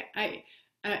out, like, I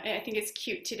think it's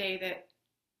cute today that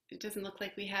it doesn't look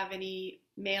like we have any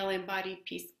male embodied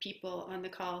people on the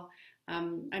call.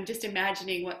 I'm just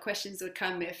imagining what questions would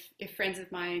come if friends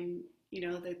of mine,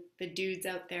 the dudes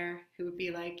out there who would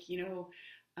be like,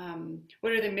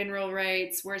 what are the mineral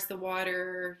rights? Where's the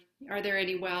water? Are there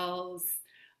any wells?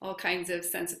 All kinds of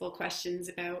sensible questions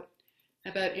about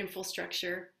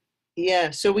infrastructure.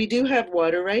 Yeah, so we do have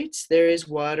water rights. There is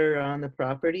water on the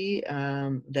property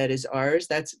that is ours.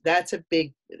 That's a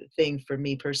big thing for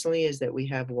me personally, is that we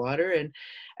have water, and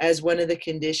as one of the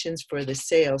conditions for the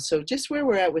sale. So just where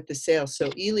we're at with the sale.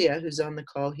 So Elia, who's on the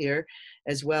call here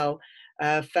as well,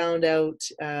 found out,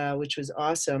 which was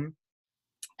awesome,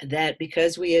 that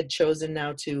because we had chosen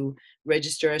now to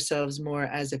register ourselves more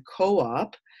as a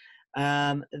co-op,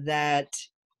 that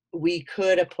we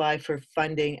could apply for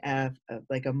funding,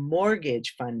 like a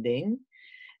mortgage funding,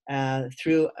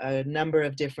 through a number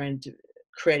of different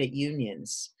credit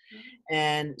unions.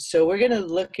 And so we're going to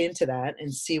look into that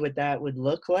and see what that would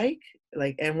look like,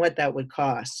 and what that would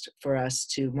cost for us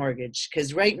to mortgage.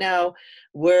 Because right now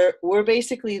we're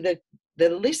basically the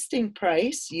listing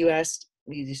price.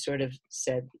 You sort of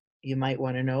said you might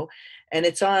want to know, and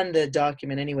it's on the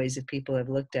document anyways, if people have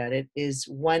looked at it, is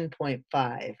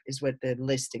 1.5 is what the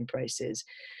listing price is.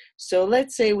 So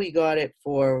let's say we got it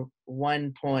for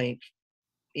 1 point,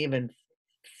 even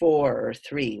 4 or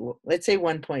 3, let's say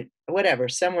 1 point, whatever,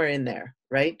 somewhere in there,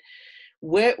 right?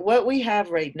 What we have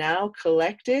right now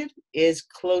collected is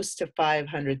close to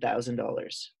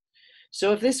 $500,000.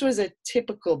 So if this was a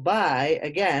typical buy,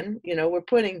 again, we're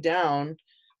putting down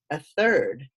a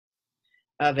third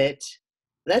of it,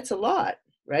 that's a lot,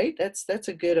 right? That's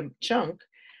a good chunk.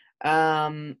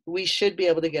 We should be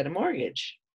able to get a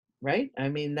mortgage, right? I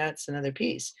mean, that's another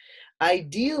piece.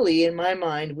 Ideally, in my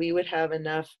mind, we would have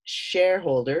enough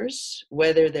shareholders,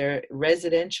 whether they're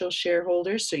residential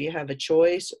shareholders, so you have a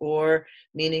choice, or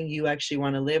meaning you actually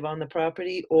want to live on the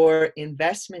property, or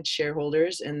investment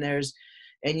shareholders, and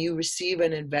you receive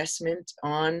an investment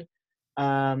on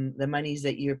the monies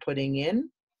that you're putting in.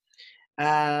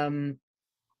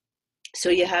 So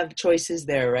you have choices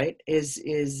there, right? Is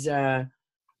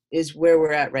where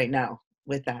we're at right now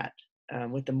with that,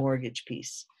 with the mortgage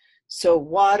piece. So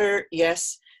water,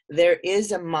 yes, there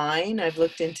is a mine. I've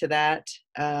looked into that.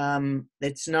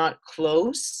 It's not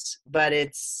close, but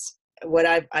it's what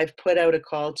I've put out a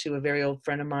call to a very old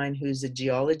friend of mine who's a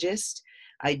geologist.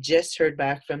 I just heard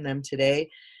back from them today.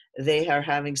 They are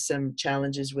having some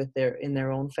challenges with in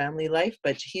their own family life,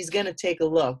 but he's going to take a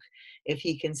look if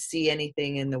he can see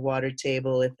anything in the water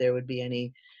table, if there would be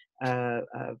any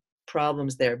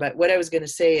problems there. But what I was going to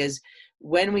say is,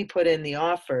 when we put in the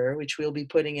offer, which we'll be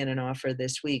putting in an offer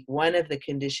this week, one of the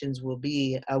conditions will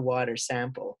be a water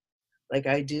sample. Like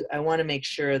I want to make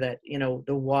sure that,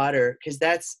 the water, because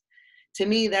to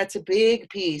me, that's a big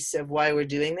piece of why we're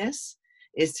doing this,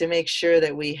 is to make sure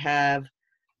that we have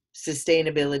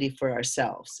sustainability for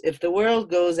ourselves. If the world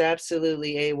goes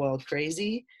absolutely AWOL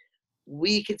crazy,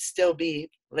 we could still be,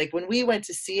 like when we went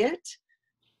to see it,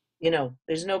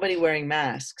 there's nobody wearing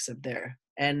masks up there,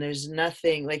 and there's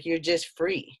nothing, like, you're just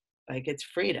free, like it's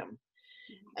freedom.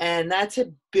 And that's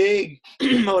a big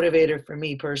motivator for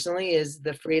me personally, is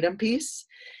the freedom piece.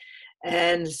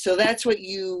 And so that's what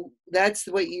you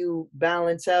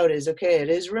balance out, is, okay, it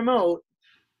is remote,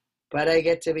 but I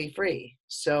get to be free.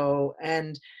 So,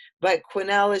 but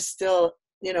Quesnel is still,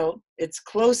 it's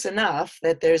close enough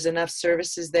that there's enough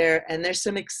services there, and there's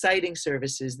some exciting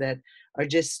services that are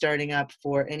just starting up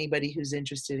for anybody who's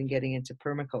interested in getting into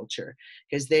permaculture,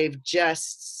 because they've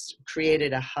just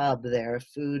created a hub there, a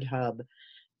food hub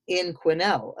in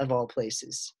Quesnel, of all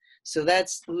places. So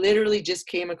that's literally just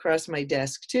came across my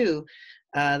desk too.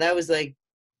 That was like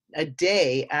a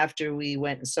day after we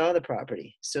went and saw the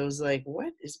property. So it was like,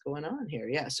 what is going on here?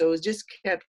 Yeah. So it was just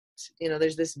kept,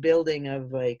 there's this building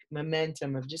of like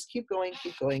momentum of just keep going,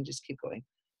 just keep going.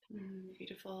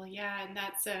 Beautiful. Yeah, and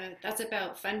that's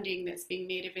about funding that's being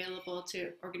made available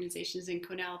to organizations in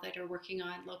Quesnel that are working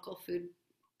on local food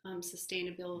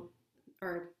sustainable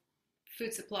or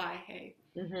food supply. Hey.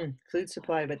 Food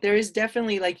supply, but there is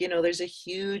definitely, like, there's a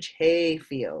huge hay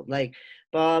field. Like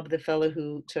Bob, the fellow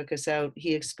who took us out,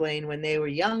 he explained when they were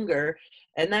younger,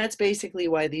 and that's basically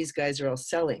why these guys are all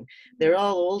selling. They're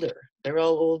all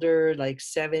older, like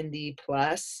 70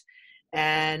 plus,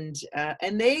 and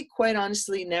they quite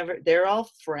honestly never. They're all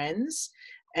friends,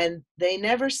 and they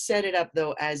never set it up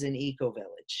though as an eco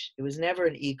village. It was never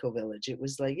an eco village. It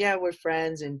was like, yeah, we're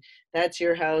friends, and that's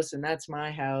your house and that's my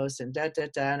house, and da da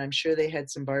da. And I'm sure they had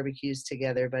some barbecues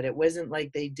together, but it wasn't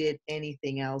like they did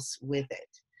anything else with it.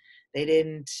 They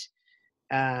didn't,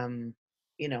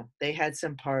 they had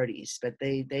some parties, but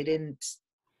they didn't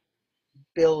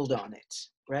build on it,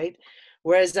 right?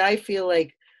 Whereas I feel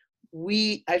like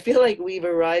we've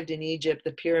arrived in Egypt,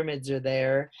 the pyramids are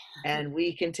there, and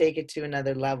we can take it to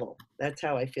another level. That's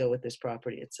how I feel with this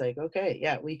property. It's like, okay,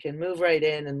 yeah, we can move right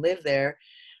in and live there,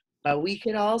 but we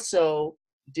could also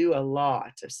do a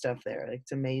lot of stuff there. Like,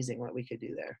 it's amazing what we could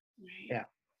do there. Right. Yeah.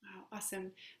 Wow,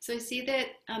 awesome. So I see that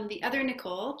the other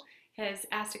Nicole has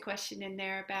asked a question in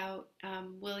there about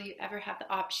will you ever have the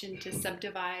option to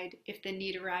subdivide if the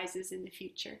need arises in the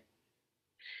future?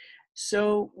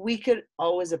 So we could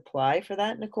always apply for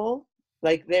that, Nicole.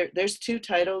 Like there's two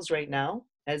titles right now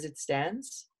as it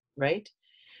stands, right?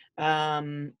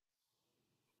 Um,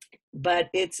 but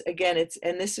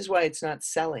and this is why it's not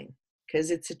selling,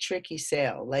 because it's a tricky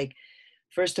sale. Like,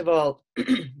 first of all,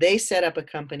 they set up a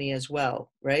company as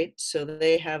well, right? So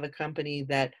they have a company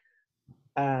that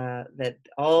that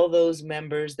all those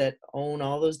members that own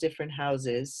all those different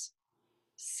houses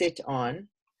sit on,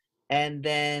 and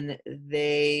then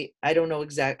I don't know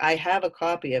I have a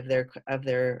copy of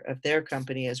their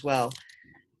company as well,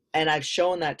 and I've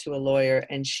shown that to a lawyer,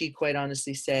 and she quite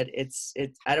honestly said it's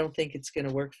I don't think it's going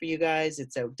to work for you guys.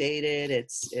 It's outdated.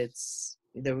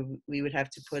 We would have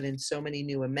to put in so many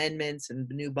new amendments and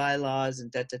new bylaws and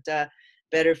da da da.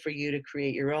 Better for you to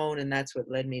create your own. And that's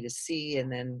what led me to see, and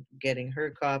then getting her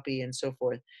copy and so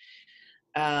forth.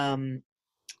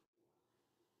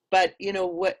 But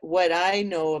what I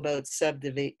know about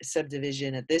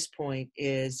subdivision at this point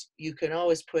is you can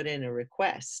always put in a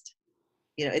request.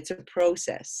 It's a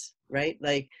process, right?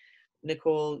 Like,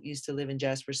 Nicole used to live in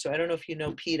Jasper. So I don't know if you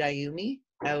know Pete Ayumi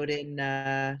out in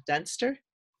Dunster.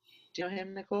 Do you know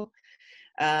him, Nicole?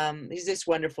 He's this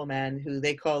wonderful man who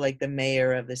they call like the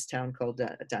mayor of this town called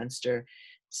Dunster.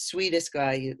 Sweetest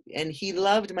guy. And he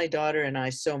loved my daughter and I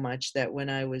so much that when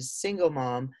I was single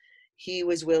mom, he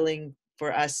was willing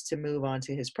for us to move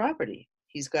onto his property.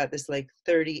 He's got this like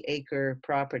 30-acre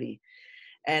property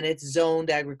and it's zoned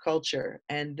agriculture.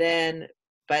 And then,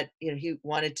 but you know, he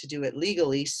wanted to do it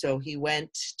legally. So he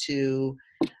went to,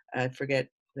 I forget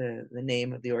the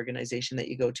name of the organization that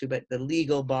you go to, but the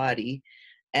legal body,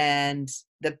 and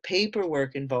the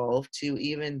paperwork involved to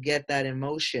even get that in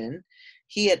motion.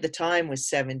 He at the time was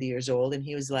 70 years old and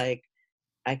he was like,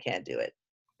 I can't do it.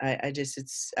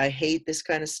 I hate this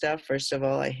kind of stuff. First of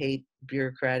all, I hate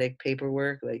bureaucratic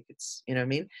paperwork. Like it's, you know what I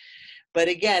mean? But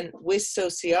again, with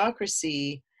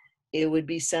sociocracy, it would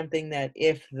be something that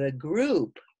if the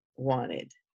group wanted,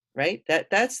 right?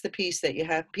 That's the piece that you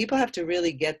have. People have to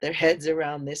really get their heads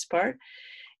around this part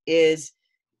is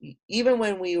even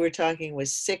when we were talking with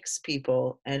 6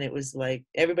 people and it was like,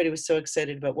 everybody was so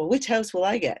excited about, well, which house will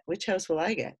I get? Which house will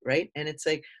I get? Right. And it's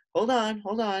like, hold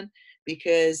on,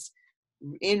 because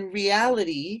in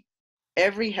reality,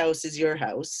 every house is your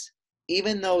house.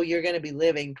 Even though you're going to be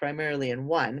living primarily in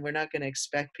one, we're not going to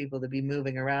expect people to be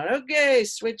moving around. Okay,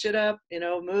 switch it up, you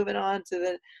know, moving on to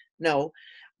the, no,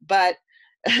 but,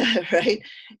 right,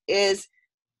 is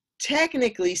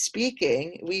technically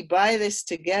speaking, we buy this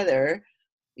together,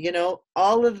 you know,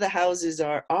 all of the houses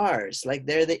are ours, like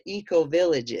they're the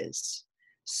eco-villages.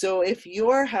 So if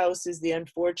your house is the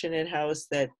unfortunate house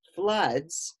that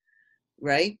floods,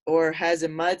 right, or has a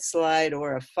mudslide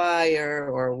or a fire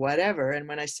or whatever, and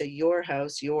when I say your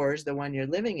house, yours, the one you're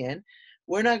living in,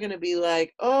 we're not going to be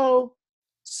like, oh,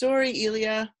 sorry,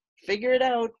 Elia, figure it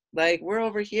out. Like, we're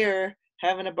over here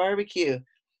having a barbecue.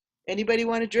 Anybody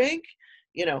want a drink?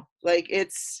 You know, like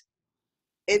it's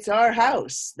our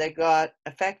house that got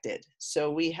affected.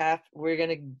 So we're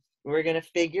gonna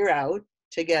figure out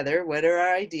together what are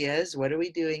our ideas, what are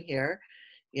we doing here,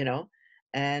 you know,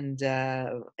 and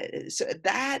so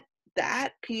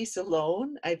that piece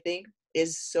alone, I think,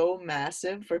 is so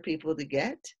massive for people to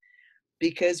get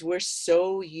because we're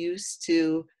so used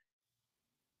to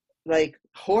like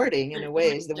hoarding in a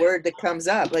way is the word that comes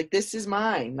up. Like this is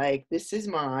mine, like this is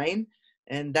mine,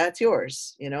 and that's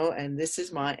yours, you know, and this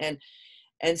is mine,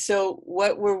 and so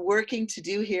what we're working to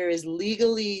do here is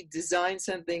legally design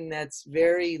something that's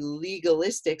very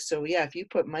legalistic. So yeah, if you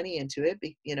put money into it,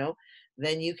 you know,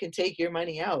 then you can take your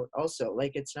money out also.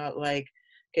 Like it's not like,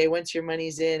 okay, once your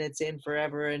money's in, it's in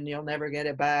forever and you'll never get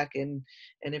it back. And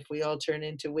if we all turn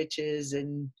into witches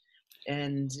and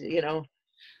you know,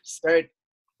 start,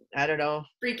 I don't know,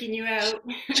 freaking you out.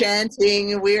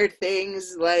 chanting weird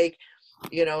things, like,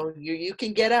 you know, you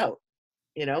can get out,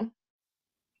 you know,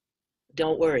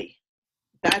 don't worry.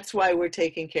 That's why we're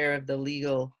taking care of the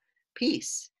legal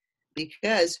piece,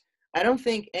 because I don't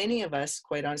think any of us,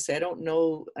 quite honestly, I don't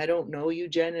know you,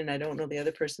 Jen, and I don't know the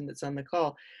other person that's on the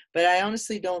call, but I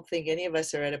honestly don't think any of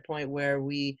us are at a point where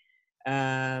we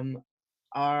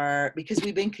are, because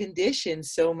we've been conditioned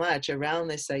so much around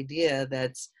this idea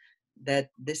that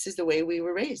this is the way we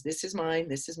were raised. This is mine,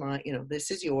 you know, this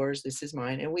is yours, this is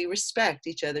mine, and we respect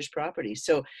each other's property.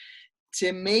 So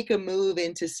to make a move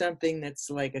into something that's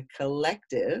like a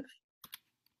collective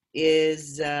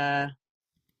is a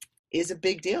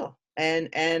big deal.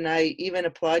 And I even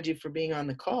applaud you for being on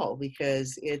the call,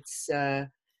 because it's to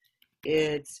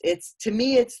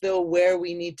me, it's though where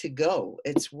we need to go.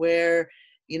 It's where,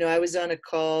 you know, I was on a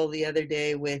call the other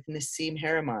day with Nassim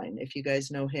Haramein. If you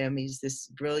guys know him, he's this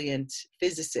brilliant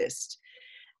physicist,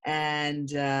 and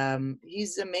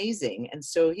he's amazing. And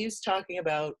so he was talking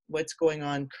about what's going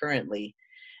on currently.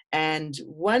 And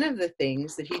one of the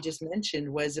things that he just mentioned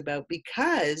was about,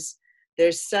 because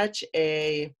there's such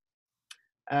a,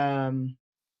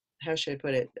 how should I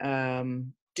put it,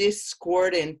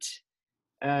 discordant,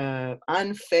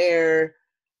 unfair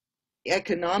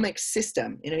economic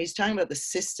system. You know, he's talking about the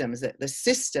systems, that the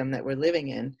system that we're living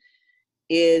in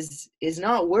is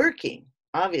not working,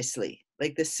 obviously.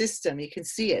 Like the system, you can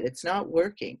see it, it's not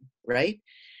working, right?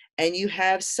 And you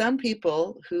have some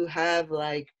people who have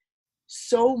like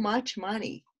so much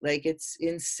money, like it's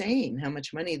insane how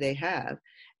much money they have.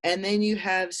 And then you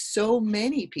have so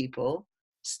many people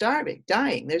starving,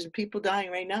 dying. There's people dying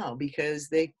right now because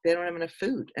they don't have enough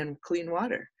food and clean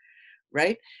water,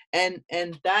 right? And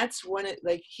that's when it,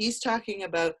 like he's talking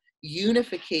about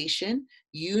unification,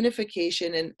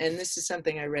 and this is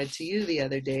something I read to you the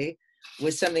other day.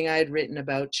 was something I had written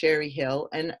about, Cherry Hill,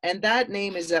 and that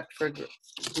name is up for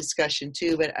discussion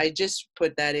too, but I just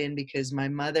put that in because my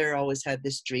mother always had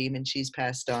this dream, and she's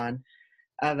passed on,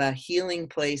 of a healing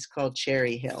place called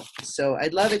Cherry Hill. So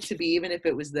I'd love it to be, even if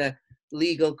it was the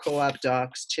legal co-op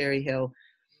docs, Cherry Hill,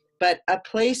 but a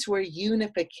place where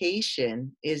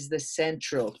unification is the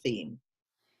central theme.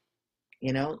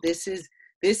 You know, this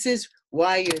is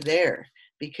why you're there,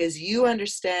 because you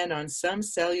understand on some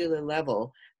cellular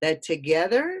level that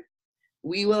together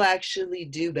we will actually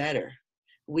do better.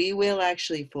 We will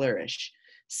actually flourish.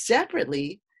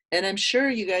 Separately, and I'm sure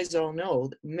you guys all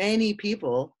know, many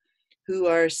people who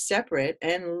are separate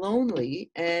and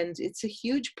lonely, and it's a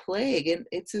huge plague, and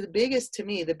it's the biggest, to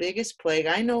me, the biggest plague.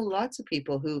 I know lots of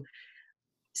people who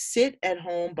sit at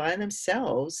home by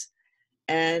themselves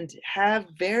and have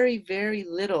very, very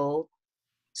little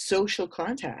social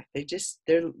contact.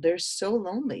 They're so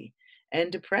lonely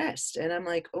and depressed, and I'm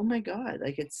like, oh my God,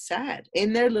 like, it's sad,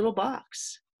 in their little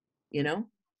box, you know,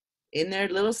 in their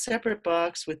little separate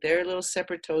box with their little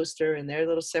separate toaster and their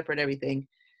little separate everything,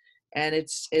 and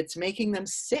it's making them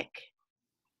sick.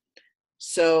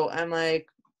 So I'm like,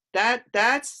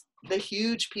 that's the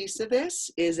huge piece of this,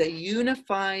 is a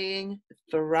unifying,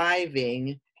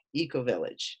 thriving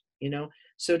eco-village, you know.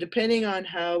 So depending on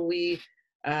how we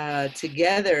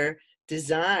together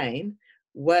design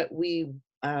what we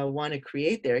want to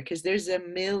create there, because there's a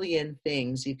million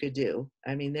things you could do.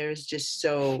 I mean, there's just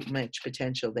so much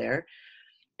potential there.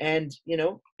 And you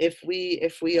know, if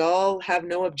we all have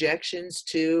no objections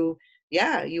to,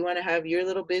 yeah, you want to have your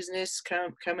little business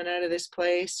coming out of this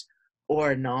place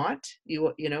or not,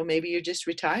 you know, maybe you're just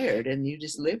retired and you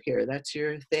just live here, that's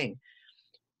your thing,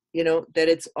 you know, that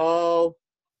it's all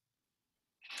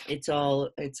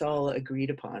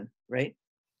agreed upon, right?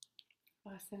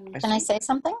 Awesome. Can I Question? say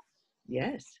something?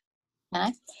 Yes.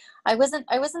 Can I wasn't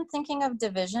thinking of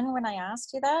division when I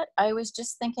asked you that. I was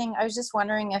just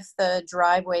wondering if the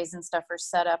driveways and stuff are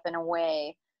set up in a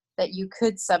way that you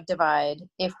could subdivide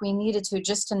if we needed to,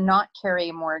 just to not carry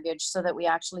a mortgage, so that we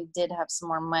actually did have some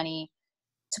more money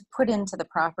to put into the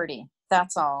property.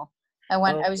 That's all. I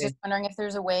was Okay. just wondering if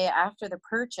there's a way after the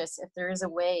purchase, if there is a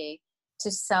way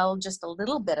to sell just a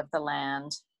little bit of the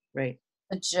land Right.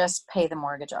 to just pay the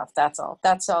mortgage off. That's all.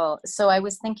 That's all. So I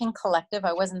was thinking collective.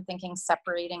 I wasn't thinking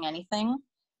separating anything.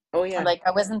 Oh yeah. Like,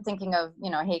 I wasn't thinking of,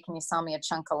 hey, can you sell me a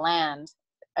chunk of land?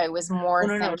 I was Oh more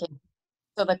no, no. thinking,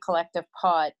 so the collective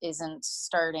pot isn't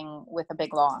starting with a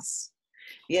big loss.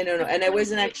 Yeah, no, no. That's And I really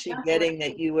wasn't great actually example. getting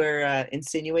that you were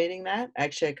insinuating that.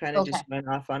 Actually, I kind of Okay. just went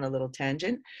off on a little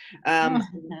tangent. Um,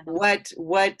 what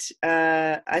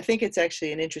I think it's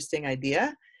actually an interesting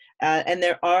idea. And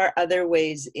there are other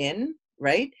ways in,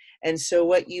 right? And so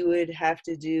what you would have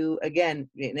to do, again,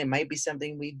 and it might be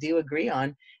something we do agree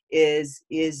on, is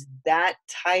that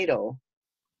title,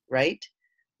 right?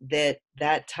 That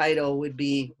title would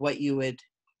be what you would,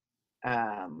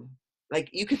 like,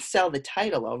 you could sell the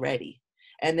title already,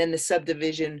 and then the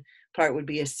subdivision part would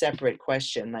be a separate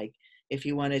question, like if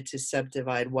you wanted to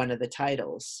subdivide one of the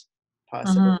titles,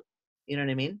 possibly. Mm-hmm. You know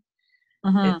what I mean?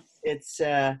 Mm-hmm. It's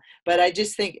but I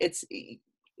just think it's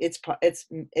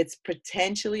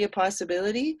potentially a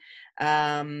possibility.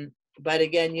 But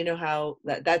again, you know how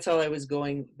that's all I was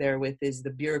going there with, is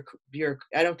the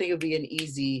I don't think it would be an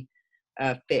easy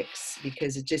fix,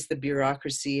 because it's just the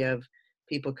bureaucracy of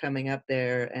people coming up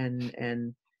there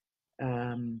and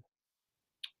um,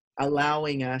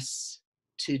 allowing us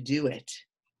to do it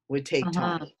would take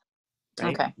time, Mm-hmm.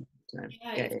 right? Okay. Time.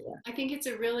 Yeah, Yeah, yeah, yeah. I think it's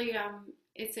a really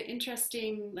it's an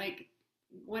interesting, like,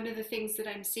 one of the things that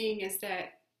I'm seeing is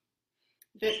that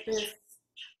this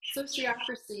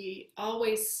sociocracy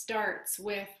always starts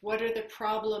with what are the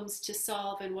problems to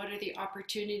solve and what are the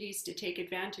opportunities to take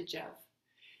advantage of.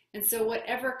 And so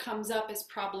whatever comes up as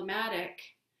problematic,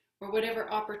 or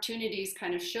whatever opportunities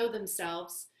kind of show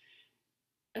themselves,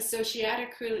 a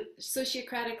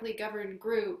sociocratically governed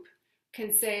group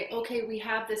can say, okay, we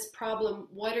have this problem.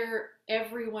 What are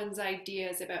everyone's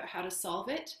ideas about how to solve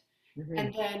it? Mm-hmm.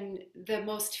 And then the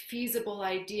most feasible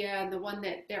idea, and the one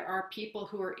that there are people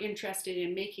who are interested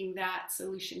in making that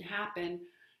solution happen,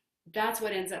 that's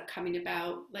what ends up coming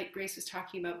about. Like Grace was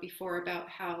talking about before, about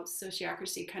how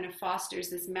sociocracy kind of fosters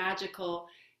this magical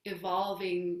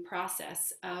evolving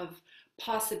process of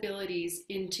possibilities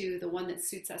into the one that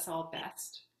suits us all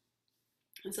best.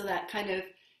 And so that kind of,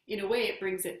 in a way, it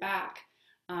brings it back.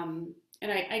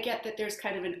 And I get that there's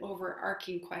kind of an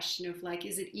overarching question of, like,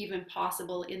 is it even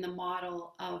possible in the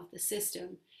model of the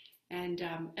system? And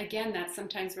again, that's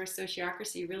sometimes where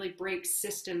sociocracy really breaks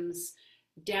systems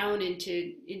down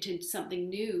into something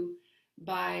new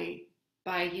by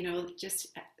by, you know, just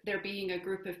there being a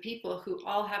group of people who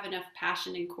all have enough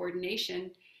passion and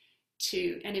coordination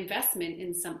to an investment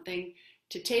in something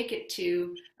to take it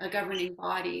to a governing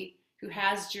body who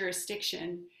has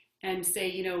jurisdiction and say,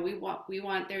 you know, we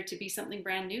want there to be something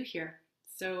brand new here.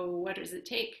 So what does it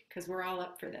take? Because we're all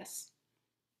up for this.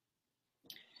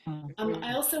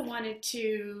 I also wanted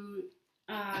to,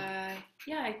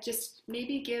 just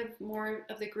maybe give more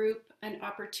of the group an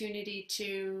opportunity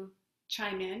to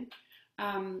chime in.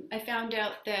 I found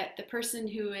out that the person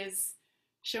who is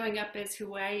showing up as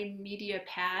Hawaii Media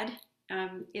Pad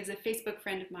is a Facebook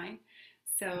friend of mine.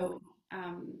 So,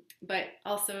 but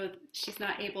also she's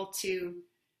not able to,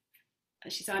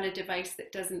 she's on a device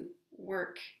that doesn't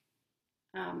work,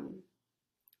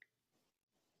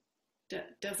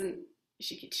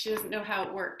 she doesn't know how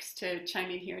it works to chime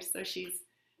in here. So she's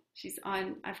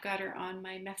on, I've got her on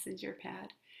my messenger pad.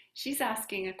 She's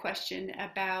asking a question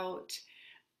about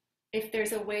if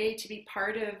there's a way to be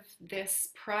part of this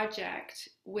project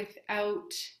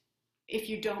without, if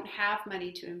you don't have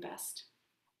money to invest.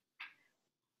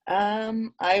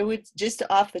 I would, just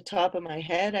off the top of my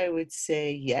head, I would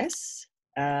say yes.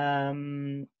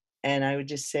 And I would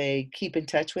just say, keep in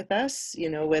touch with us, you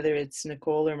know, whether it's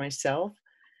Nicole or myself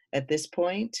at this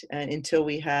point, until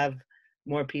we have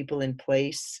more people in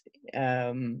place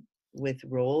with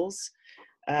roles.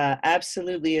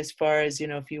 Absolutely, as far as, you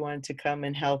know, if you want to come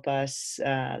and help us,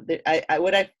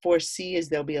 what I foresee is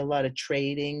there'll be a lot of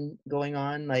trading going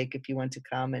on, like if you want to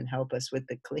come and help us with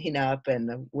the cleanup and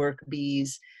the work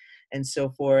bees and so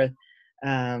forth.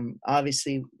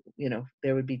 Obviously, you know,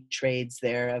 there would be trades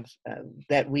there of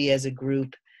that we as a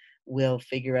group will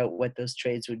figure out what those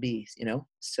trades would be, you know,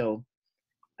 so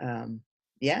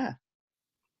yeah.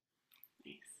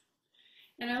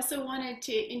 And I also wanted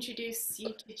to introduce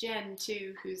you to Jen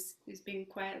too, who's been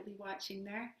quietly watching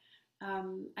there.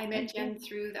 I met Jen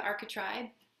through the Archetribe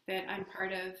that I'm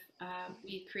part of.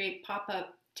 We create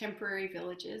pop-up temporary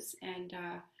villages and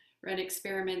run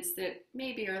experiments that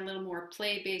maybe are a little more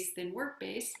play-based than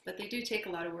work-based, but they do take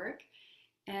a lot of work.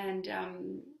 And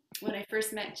when I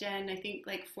first met Jen, I think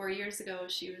like 4 years ago,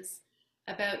 she was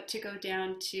about to go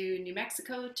down to New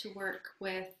Mexico to work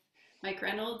with Mike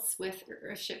Reynolds with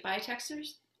Earthship Biotexture.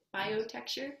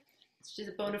 She's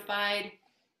a bona fide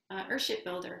Earthship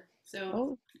builder.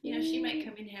 So, you know, she might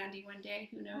come in handy one day.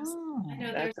 Who knows? I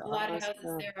know there's a lot of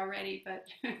houses there already, but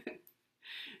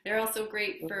they're also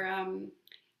great for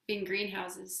being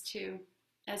greenhouses too.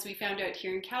 As we found out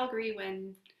here in Calgary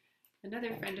when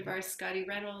another friend of ours, Scotty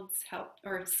Reynolds, helped,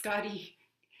 or Scotty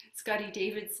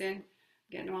Davidson,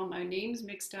 getting all my names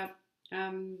mixed up,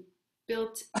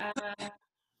 built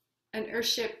an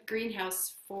Earthship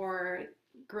greenhouse for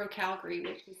Grow Calgary,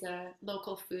 which is a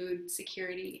local food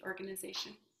security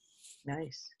organization.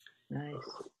 Nice.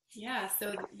 Yeah,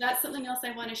 so that's something else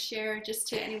I want to share just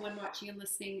to anyone watching and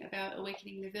listening about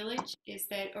Awakening the Village, is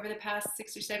that over the past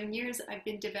 6 or 7 years, I've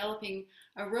been developing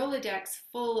a Rolodex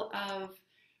full of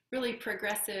really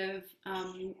progressive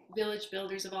village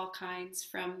builders of all kinds,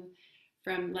 from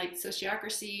like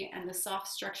Sociocracy and the soft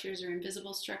structures or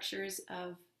invisible structures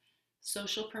of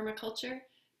social permaculture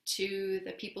to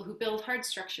the people who build hard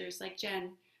structures like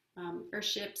Jen,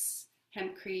 Earthships,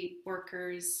 hempcrete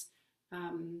workers,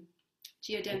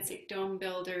 geodensic dome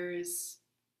builders,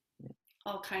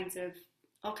 all kinds of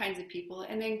people.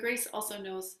 And then Grace also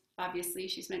knows, obviously,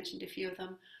 she's mentioned a few of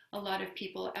them, a lot of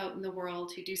people out in the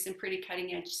world who do some pretty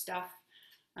cutting edge stuff.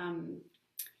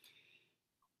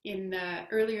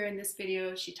 Earlier in this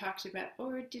video, she talked about,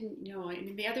 or didn't know,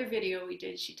 in the other video we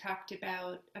did, she talked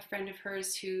about a friend of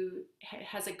hers who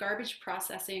has a garbage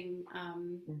processing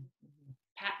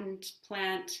patent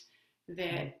plant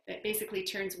that basically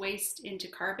turns waste into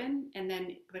carbon, and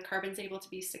then the carbon's able to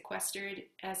be sequestered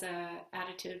as a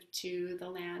additive to the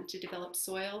land to develop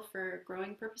soil for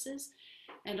growing purposes.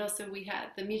 And also we had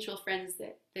the mutual friends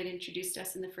that introduced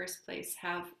us in the first place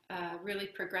have a really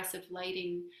progressive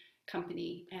lighting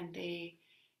company, and they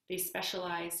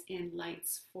specialize in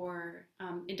lights for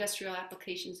industrial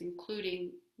applications,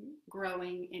 including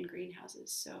growing in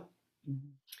greenhouses. So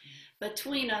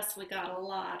between us, we got a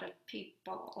lot of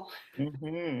people.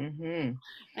 And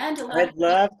a lot I'd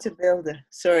love to build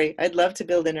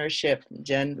an Earthship,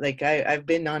 Jen. Like I've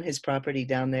been on his property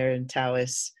down there in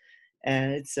Taos,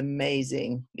 and it's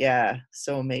amazing. Yeah,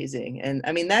 so amazing. And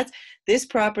I mean, this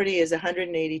property is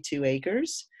 182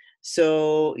 acres.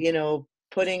 So, you know,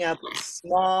 putting up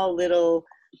small little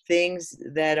things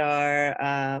that are,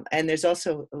 and there's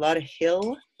also a lot of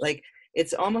hill, like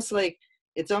it's almost like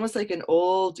an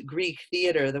old Greek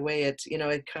theater, the way it, you know,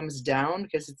 it comes down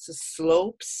because it's the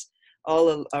slopes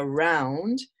all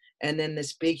around. and then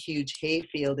this big, huge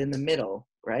hayfield in the middle,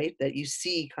 right? That you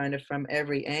see kind of from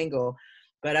every angle.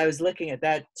 But I was looking at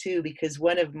that too, because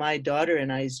one of my daughter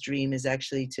and I's dream is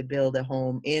actually to build a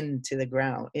home into the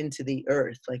ground, into the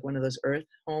earth, like one of those earth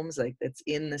homes, like that's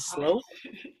in the slope.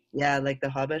 Yeah, like the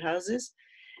Hobbit houses.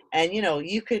 And, you know,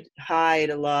 you could hide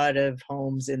a lot of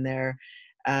homes in there.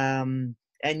 And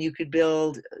you could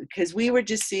build, because we were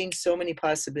just seeing so many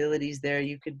possibilities there.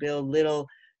 You could build little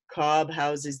cob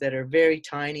houses that are very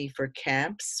tiny for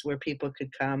camps where people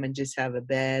could come and just have a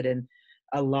bed and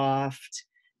a loft.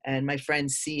 And my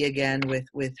friend C again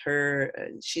with her,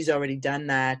 she's already done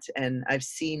that, and I've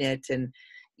seen it. And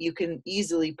you can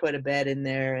easily put a bed in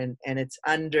there, and it's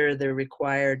under the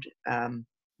required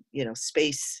you know,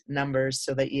 space numbers,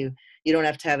 so that you don't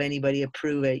have to have anybody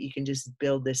approve it. You can just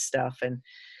build this stuff. And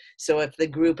so if the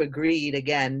group agreed,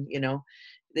 again, you know,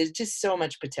 there's just so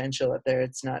much potential up there.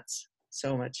 It's nuts.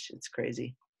 So much. It's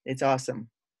crazy. It's awesome.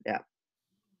 Yeah.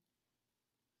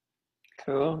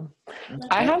 Cool. Okay.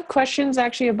 I have questions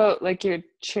actually about like your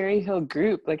Cherry Hill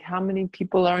group. Like, how many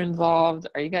people are involved?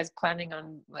 Are you guys planning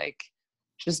on like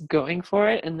just going for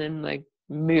it and then like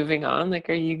moving on? Like,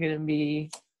 are you going to be,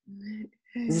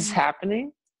 is this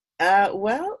happening?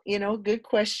 Well, you know, good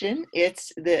question.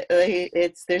 There's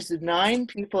 9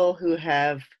 people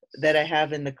that I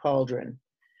have in the cauldron.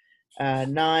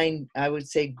 9, I would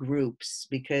say, groups,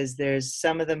 because there's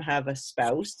some of them have a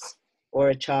spouse or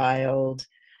a child,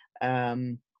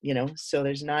 you know, so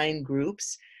there's 9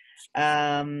 groups.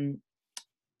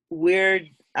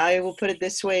 I will put it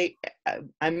this way.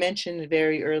 I mentioned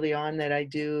very early on that I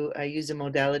use a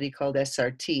modality called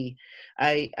SRT.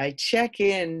 I check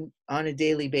in on a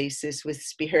daily basis with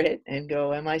spirit and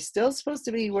go, am I still supposed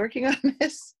to be working on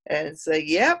this? And it's like,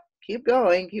 yep, keep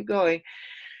going.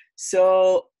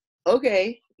 So,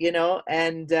 okay, you know,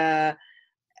 and then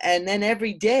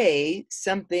every day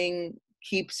something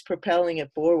keeps propelling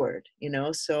it forward, you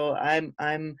know. So I'm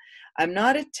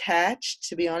not attached,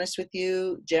 to be honest with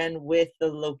you, Jen, with the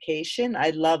location. I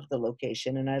love the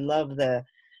location, and I love the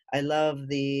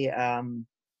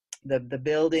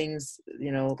buildings.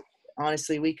 You know,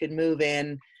 honestly, we could move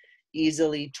in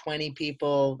easily 20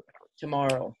 people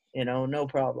tomorrow, you know, no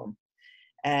problem.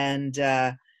 And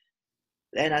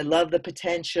I love the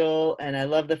potential, and I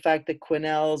love the fact that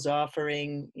Quesnel's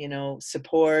offering, you know,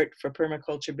 support for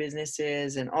permaculture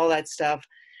businesses and all that stuff,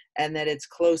 and that it's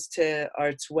close to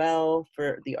Arts Well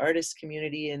for the artist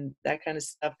community and that kind of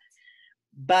stuff.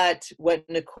 But what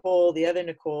Nicole, the other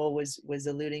Nicole, was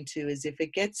alluding to is if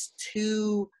it gets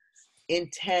too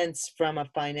intense from a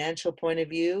financial point of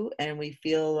view, and we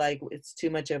feel like it's too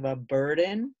much of a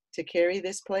burden to carry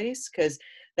this place, because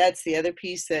that's the other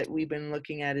piece that we've been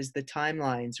looking at, is the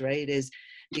timelines, right? Is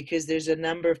because there's a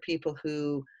number of people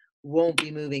who won't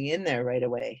be moving in there right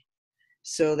away.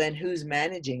 So then who's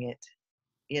managing it?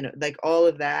 You know, like all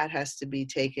of that has to be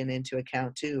taken into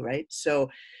account too, right? So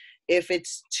if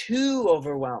it's too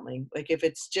overwhelming, like if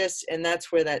it's just, and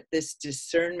that's where this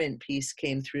discernment piece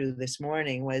came through this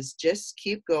morning, was just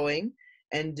keep going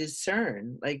and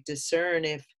discern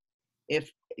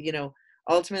if, you know,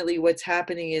 ultimately what's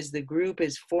happening is the group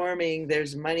is forming,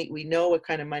 there's money, we know what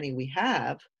kind of money we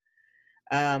have,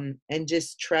 and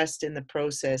just trust in the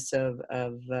process of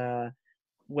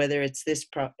whether it's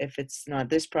if it's not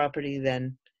this property,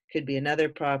 then could be another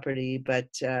property. But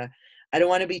I don't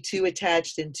want to be too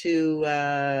attached and too,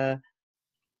 I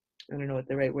don't know what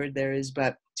the right word there is,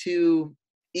 but too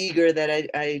eager that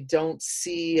I don't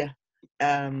see,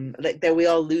 like that we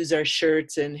all lose our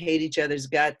shirts and hate each other's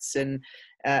guts. And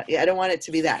I don't want it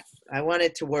to be that. I want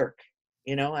it to work.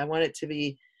 You know, I want it to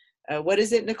be, what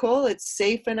is it, Nicole? It's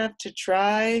safe enough to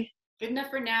try. Good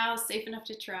enough for now, safe enough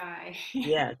to try.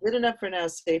 Yeah, good enough for now,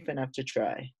 safe enough to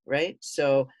try, right?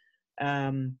 So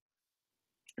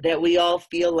that we all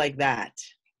feel like that,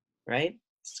 right?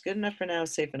 It's good enough for now,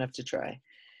 safe enough to try.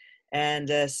 And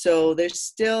so there's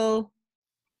still,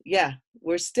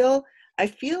 I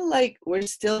feel like we're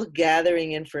still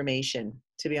gathering information,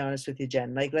 to be honest with you,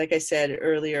 Jen. Like I said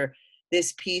earlier,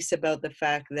 this piece about the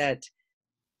fact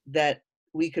that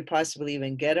we could possibly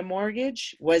even get a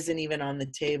mortgage wasn't even on the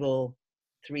table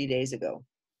 3 days ago,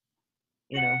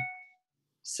 you know.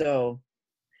 So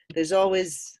there's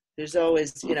always,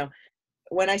 you know,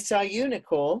 when I saw you,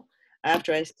 Nicole,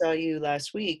 after I saw you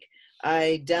last week,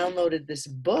 I downloaded this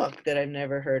book that I've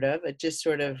never heard of. I just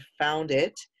sort of found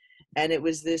it. And it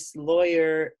was this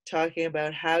lawyer talking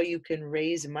about how you can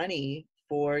raise money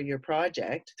for your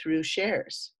project through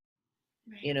shares,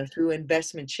 right, you know, through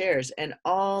investment shares, and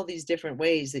all these different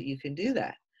ways that you can do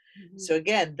that. Mm-hmm. So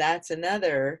again, that's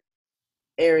another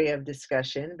area of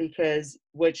discussion, because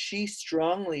what she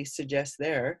strongly suggests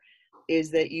there is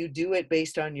that you do it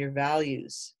based on your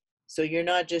values. So you're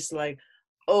not just like,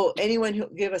 oh, anyone who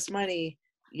give us money,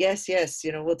 yes, yes,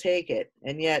 we'll take it.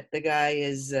 And yet the guy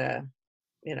is,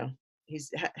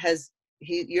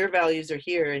 your values are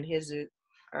here and his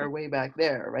are way back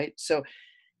there, right? So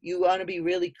you want to be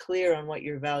really clear on what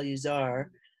your values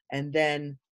are, and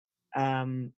then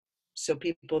so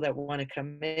people that want to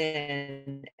come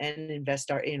in and invest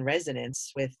are in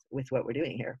resonance with what we're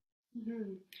doing here.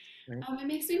 Mm-hmm. Right? It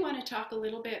makes me want to talk a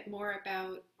little bit more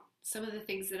about some of the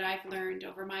things that I've learned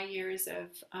over my years of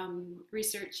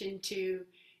research into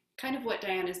kind of what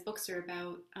Diana's books are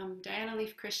about. Diana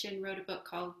Leafe Christian wrote a book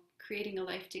called Creating a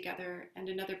Life Together and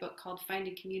another book called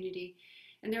Finding Community.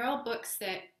 And they're all books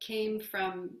that came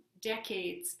from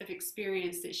decades of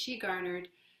experience that she garnered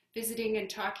visiting and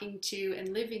talking to and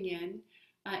living in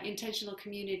intentional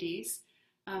communities,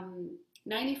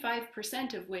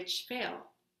 95% of which fail.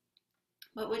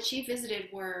 But what she visited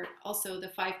were also the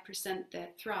 5%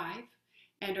 that thrive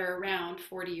and are around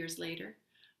 40 years later,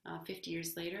 50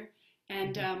 years later,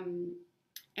 and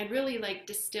really like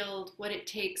distilled what it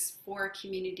takes for a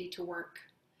community to work.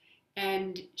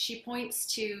 And she points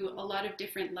to a lot of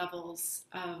different levels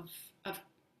of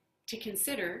to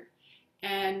consider.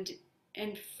 And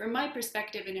from my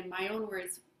perspective and in my own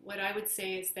words, what I would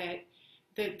say is that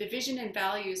the vision and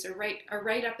values are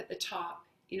right up at the top.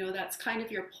 That's kind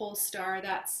of your pole star.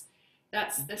 That's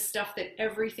the stuff that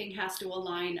everything has to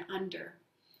align under.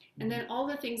 And then all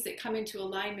the things that come into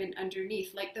alignment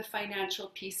underneath, like the financial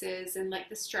pieces and like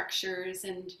the structures,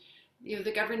 and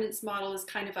the governance model is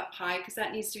kind of up high because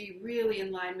that needs to be really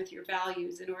in line with your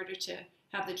values in order to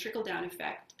have the trickle down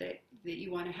effect that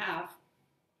you want to have.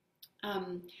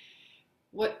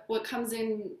 What comes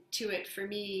into it for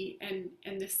me, and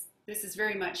this is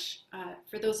very much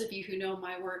for those of you who know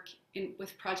my work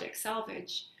with Project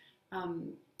Salvage.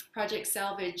 Project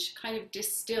Salvage kind of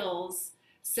distills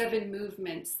 7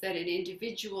 movements that an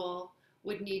individual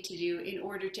would need to do in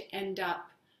order to end up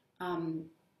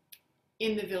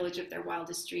in the village of their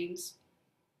wildest dreams.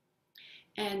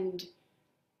 And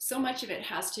so much of it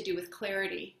has to do with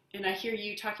clarity. And I hear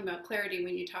you talking about clarity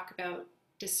when you talk about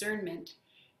discernment.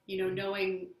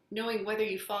 Knowing whether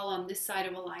you fall on this side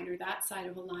of a line or that side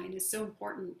of a line is so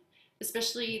important,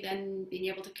 especially then being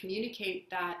able to communicate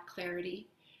that clarity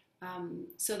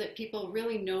so that people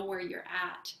really know where you're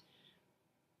at.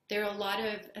 There are a lot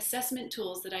of assessment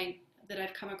tools that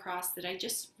I've come across that I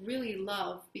just really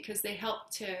love because they help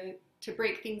to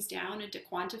break things down and to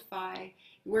quantify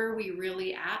where are we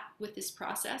really at with this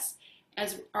process.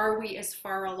 Are we as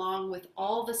far along with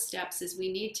all the steps as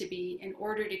we need to be in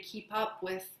order to keep up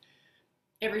with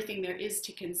everything there is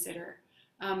to consider?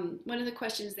 One of the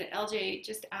questions that LJ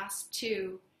just asked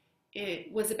too,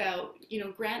 it was about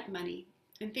grant money,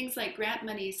 and things like grant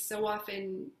money so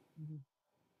often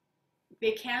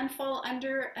they can fall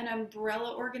under an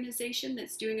umbrella organization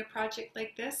that's doing a project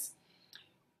like this.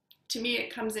 To me,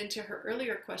 it comes into her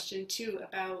earlier question too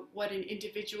about what an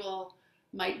individual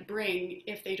might bring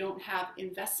if they don't have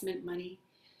investment money.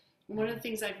 And one of the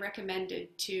things I've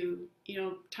recommended to,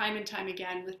 time and time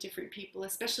again with different people,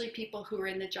 especially people who are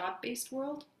in the job-based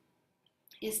world,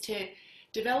 is to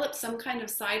develop some kind of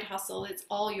side hustle. It's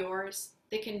all yours.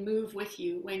 They can move with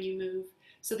you when you move,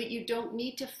 so that you don't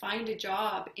need to find a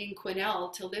job in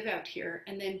Quesnel to live out here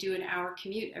and then do an hour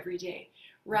commute every day.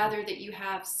 Rather that you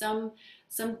have some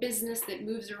business that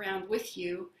moves around with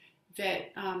you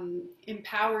that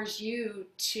empowers you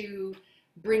to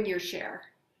bring your share.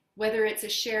 Whether it's a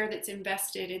share that's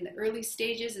invested in the early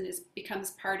stages and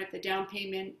becomes part of the down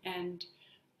payment, and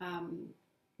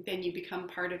then you become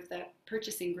part of the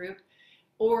purchasing group,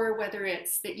 or whether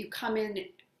it's that you come in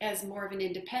as more of an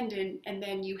independent and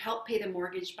then you help pay the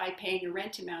mortgage by paying a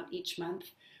rent amount each month,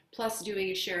 plus doing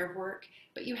a share of work,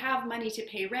 but you have money to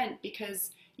pay rent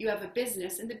because you have a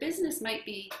business, and the business might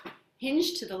be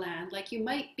hinged to the land. Like you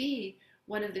might be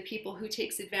one of the people who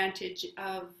takes advantage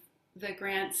of the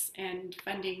grants and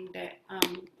funding that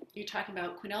you're talking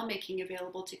about Quesnel making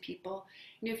available to people.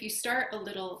 If you start a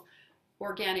little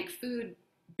organic food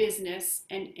business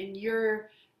and you're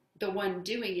the one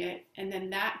doing it, and then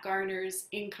that garners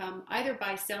income either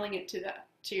by selling it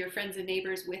to your friends and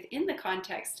neighbors within the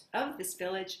context of this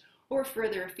village or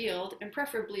further afield, and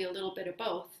preferably a little bit of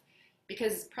both,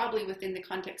 because probably within the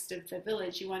context of the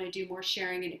village you want to do more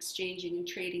sharing and exchanging and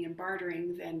trading and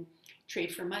bartering than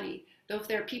trade for money. Though if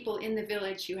there are people in the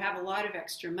village who have a lot of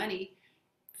extra money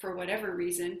for whatever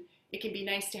reason, it can be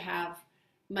nice to have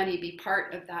money be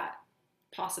part of that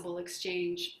possible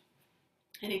exchange.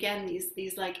 And again,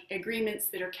 these like agreements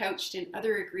that are couched in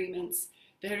other agreements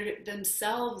that are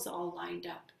themselves all lined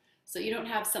up. So you don't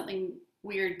have something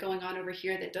weird going on over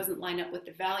here that doesn't line up with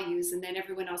the values, and then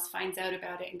everyone else finds out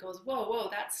about it and goes, whoa,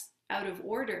 that's out of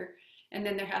order. And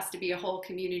then there has to be a whole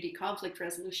community conflict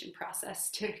resolution process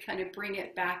to kind of bring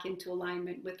it back into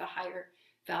alignment with the higher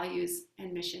values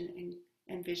and mission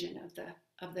and vision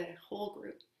of the whole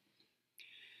group.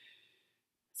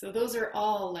 So those are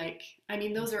all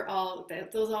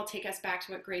those all take us back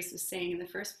to what Grace was saying in the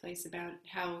first place about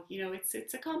how,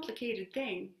 it's a complicated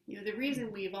thing. The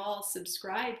reason we've all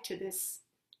subscribed to this,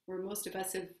 or most of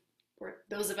us have, or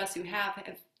those of us who have,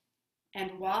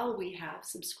 and while we have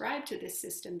subscribed to this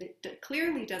system that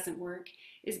clearly doesn't work,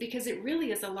 is because it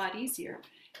really is a lot easier.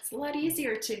 It's a lot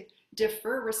easier to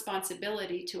defer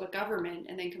responsibility to a government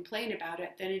and then complain about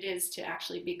it than it is to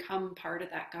actually become part of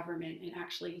that government and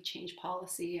actually change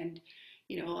policy. And,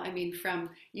 from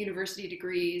university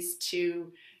degrees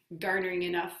to garnering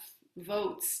enough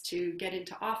votes to get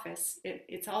into office,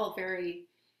 it's all very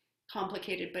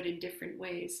complicated, but in different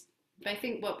ways. But I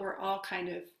think what we're all kind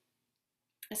of,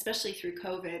 especially through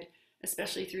COVID,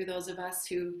 especially through those of us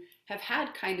who have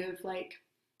had kind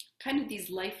of these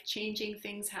life-changing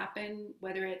things happen,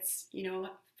 whether it's,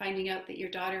 finding out that your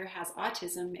daughter has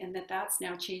autism and that's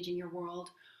now changing your world,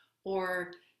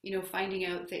 or, finding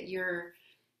out that you're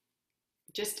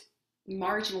just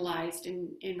marginalized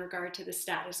in regard to the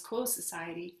status quo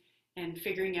society, and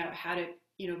figuring out how to,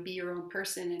 be your own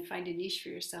person and find a niche for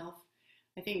yourself.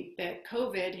 I think that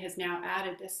COVID has now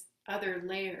added this other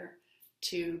layer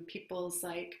to people's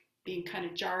being kind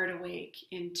of jarred awake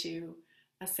into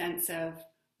a sense of,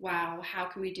 wow, how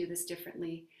can we do this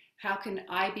differently? How can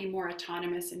I be more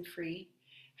autonomous and free?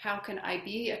 How can I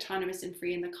be autonomous and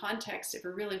free in the context of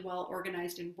a really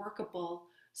well-organized and workable,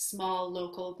 small,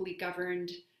 locally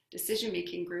governed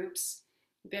decision-making groups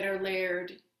that are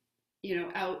layered,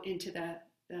 out into the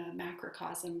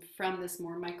macrocosm from this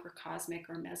more microcosmic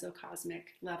or mesocosmic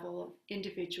level of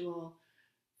individual,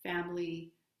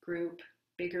 family, group,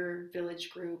 bigger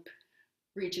village group,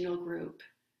 regional group,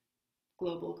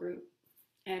 global group,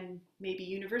 and maybe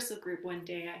universal group one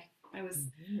day. I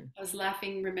was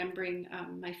laughing, remembering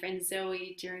my friend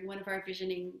Zoe during one of our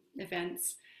visioning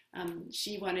events.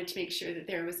 She wanted to make sure that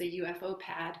there was a UFO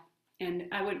pad, and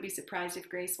I wouldn't be surprised if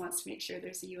Grace wants to make sure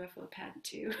there's a UFO pad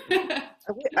too.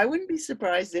 I wouldn't be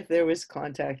surprised if there was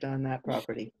contact on that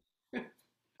property.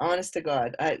 Honest to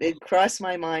God, it crossed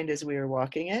my mind as we were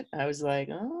walking it. I was like,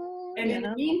 oh. And in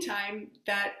the meantime,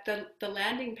 that the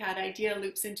landing pad idea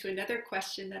loops into another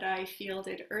question that I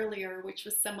fielded earlier, which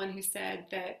was someone who said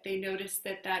that they noticed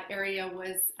that area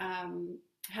was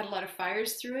had a lot of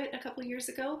fires through it a couple of years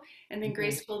ago. And then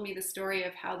Grace told me the story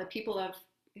of how the people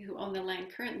who own the land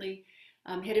currently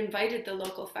had invited the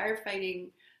local firefighting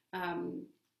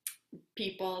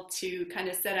people to kind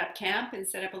of set up camp and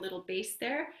set up a little base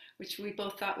there, which we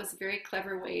both thought was a very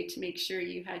clever way to make sure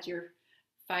you had your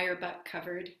fire butt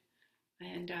covered.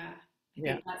 And I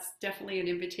think that's definitely an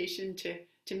invitation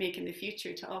to make in the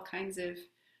future to all kinds of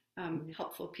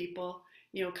helpful people.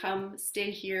 Come, stay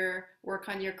here, work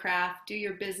on your craft, do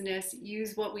your business,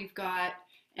 use what we've got,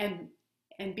 and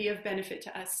be of benefit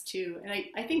to us too. And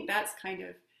I think that's kind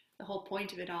of the whole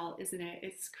point of it all, isn't it?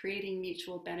 It's creating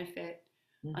mutual benefit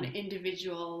on an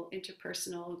individual,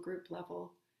 interpersonal, group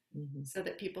level, so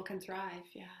that people can thrive.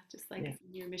 Yeah, just like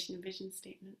your mission and vision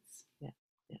statements. Yeah.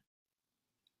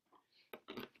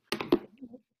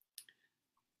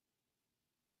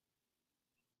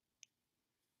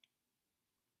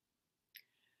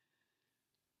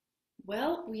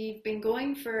 Well, we've been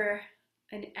going for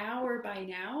an hour by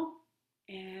now,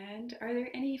 and are there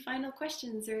any final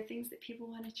questions or things that people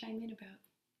want to chime in about?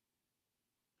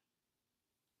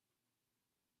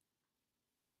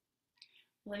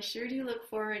 Well, I sure do look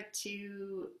forward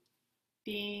to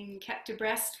being kept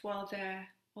abreast while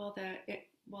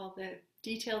the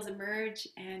details emerge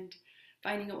and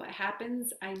finding out what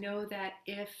happens. I know that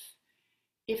if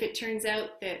it turns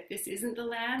out that this isn't the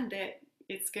land, that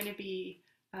it's going to be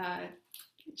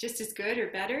just as good or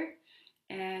better,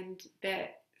 and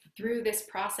that through this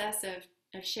process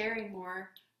of sharing more,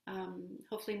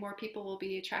 hopefully more people will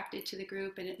be attracted to the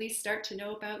group and at least start to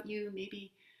know about you,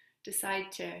 maybe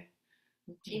decide to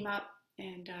team up.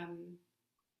 And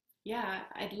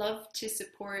I'd love to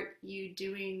support you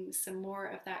doing some more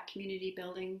of that community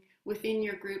building within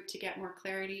your group to get more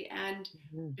clarity, and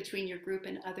between your group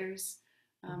and others.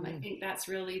 I think that's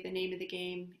really the name of the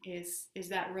game, is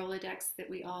that Rolodex that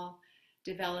we all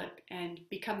develop and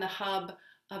become the hub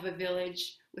of a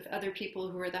village with other people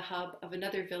who are the hub of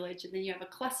another village. And then you have a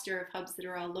cluster of hubs that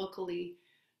are all locally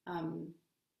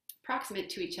proximate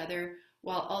to each other,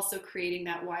 while also creating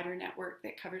that wider network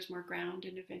that covers more ground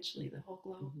and eventually the whole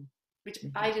globe. which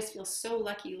Mhm. I just feel so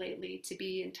lucky lately to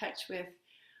be in touch with.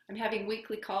 I'm having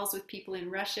weekly calls with people in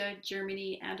Russia,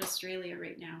 Germany, and Australia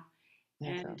right now.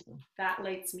 That's And awesome. that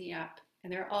lights me up.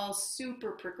 And they're all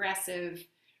super progressive,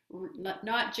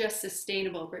 not just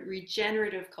sustainable, but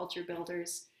regenerative culture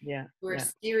builders Yeah, who are yeah,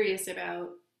 serious about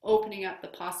opening up the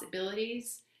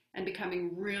possibilities and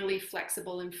becoming really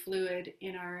flexible and fluid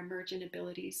in our emergent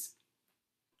abilities.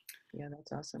 yeah. That's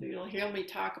So awesome. you'll hear me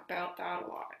talk about that a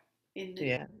lot in the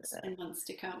Yeah, weeks and months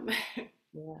to come.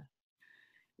 yeah,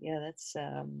 yeah.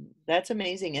 That's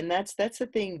amazing, and that's the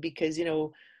thing, because when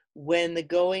when the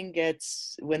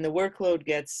workload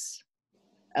gets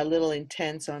a little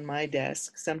intense on my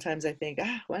desk, sometimes I think,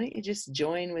 why don't you just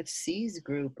join with C's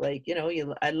group? Like,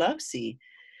 I love C.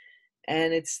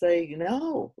 And it's like,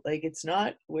 no, like, it's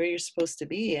not where you're supposed to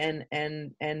be. And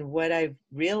what I've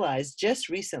realized just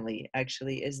recently,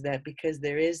 actually, is that because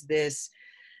there is this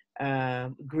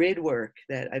grid work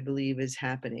that I believe is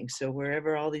happening. So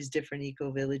wherever all these different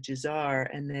eco villages are,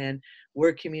 and then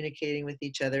we're communicating with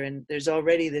each other, and there's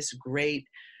already this great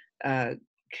uh,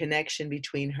 connection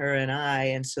between her and I,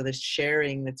 and so the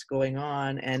sharing that's going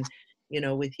on, and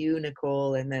with you,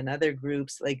 Nicole, and then other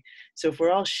groups, like, so if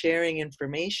we're all sharing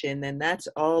information, then that's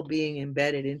all being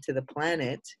embedded into the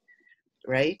planet,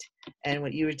 right? And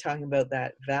what you were talking about,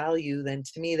 that value, then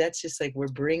to me that's just like we're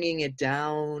bringing it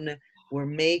down, we're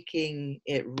making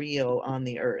it real on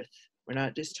the earth. We're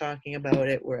not just talking about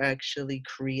it, we're actually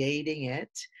creating it.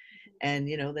 And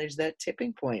there's that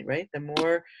tipping point, right? The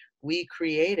more we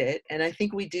create it, and I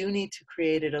think we do need to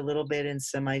create it a little bit in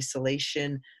some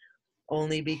isolation,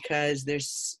 only because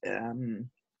there's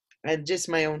and just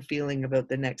my own feeling about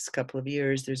the next couple of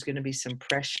years, there's going to be some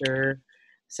pressure,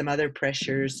 some other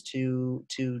pressures to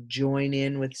join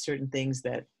in with certain things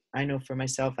that I know for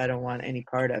myself I don't want any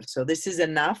part of. So this is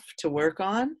enough to work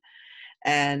on,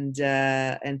 and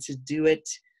to do it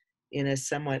in a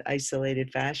somewhat isolated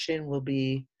fashion will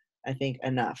be, I think,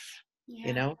 enough, you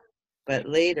Yeah. know. Yeah. But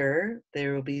later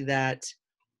there will be that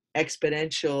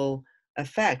exponential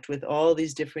effect with all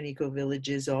these different eco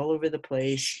villages all over the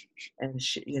place, and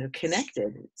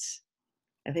connected.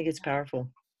 I think it's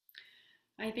powerful.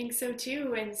 I think so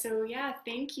too. And so, yeah,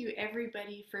 thank you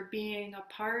everybody for being a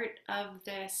part of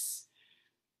this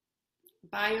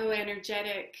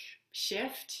bioenergetic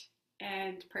shift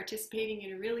and participating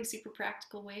in a really super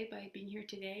practical way by being here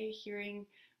today, hearing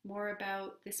more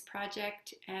about this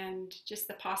project and just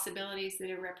the possibilities that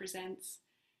it represents.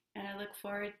 And I look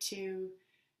forward to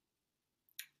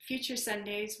future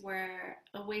Sundays where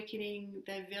Awakening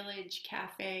the Village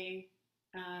Cafe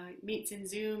meets in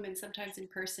Zoom and sometimes in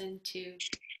person to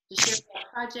share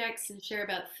about projects and share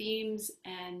about themes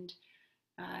and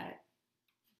uh,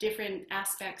 different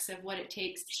aspects of what it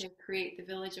takes to create the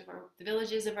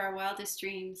villages of our wildest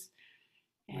dreams.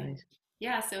 And Right.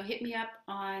 yeah, so hit me up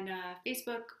on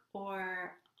Facebook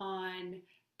or on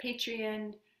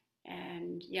Patreon,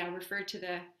 and yeah, refer to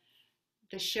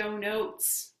the show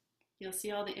notes. You'll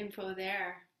see all the info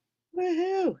there.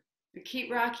 Woohoo!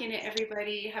 Keep rocking it,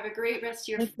 everybody. Have a great rest of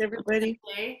your Thanks, everybody.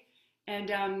 day. And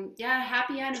yeah,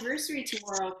 happy anniversary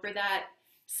tomorrow for that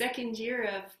second year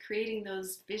of creating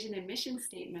those vision and mission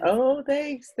statements, Oh,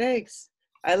 thanks.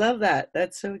 I love that.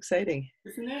 That's so exciting.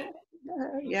 isn't it?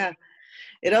 Yeah.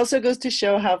 It also goes to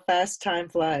show how fast time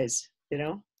flies.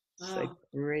 It's like Oh,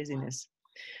 craziness.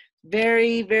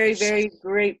 Very, very, very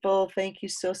grateful. Thank you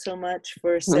so much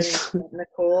for setting this up,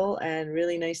 Nicole, and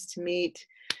really nice to meet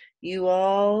you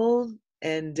all,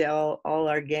 and all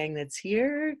our gang that's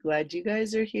here. Glad you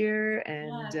guys are here. yeah,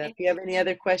 And if thank you have any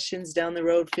other questions down the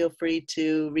road, feel free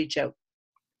to reach out,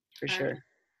 for you. All right, sure.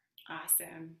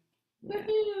 awesome. Yeah.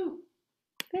 Woohoo!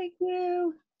 Thank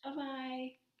you. Bye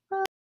bye.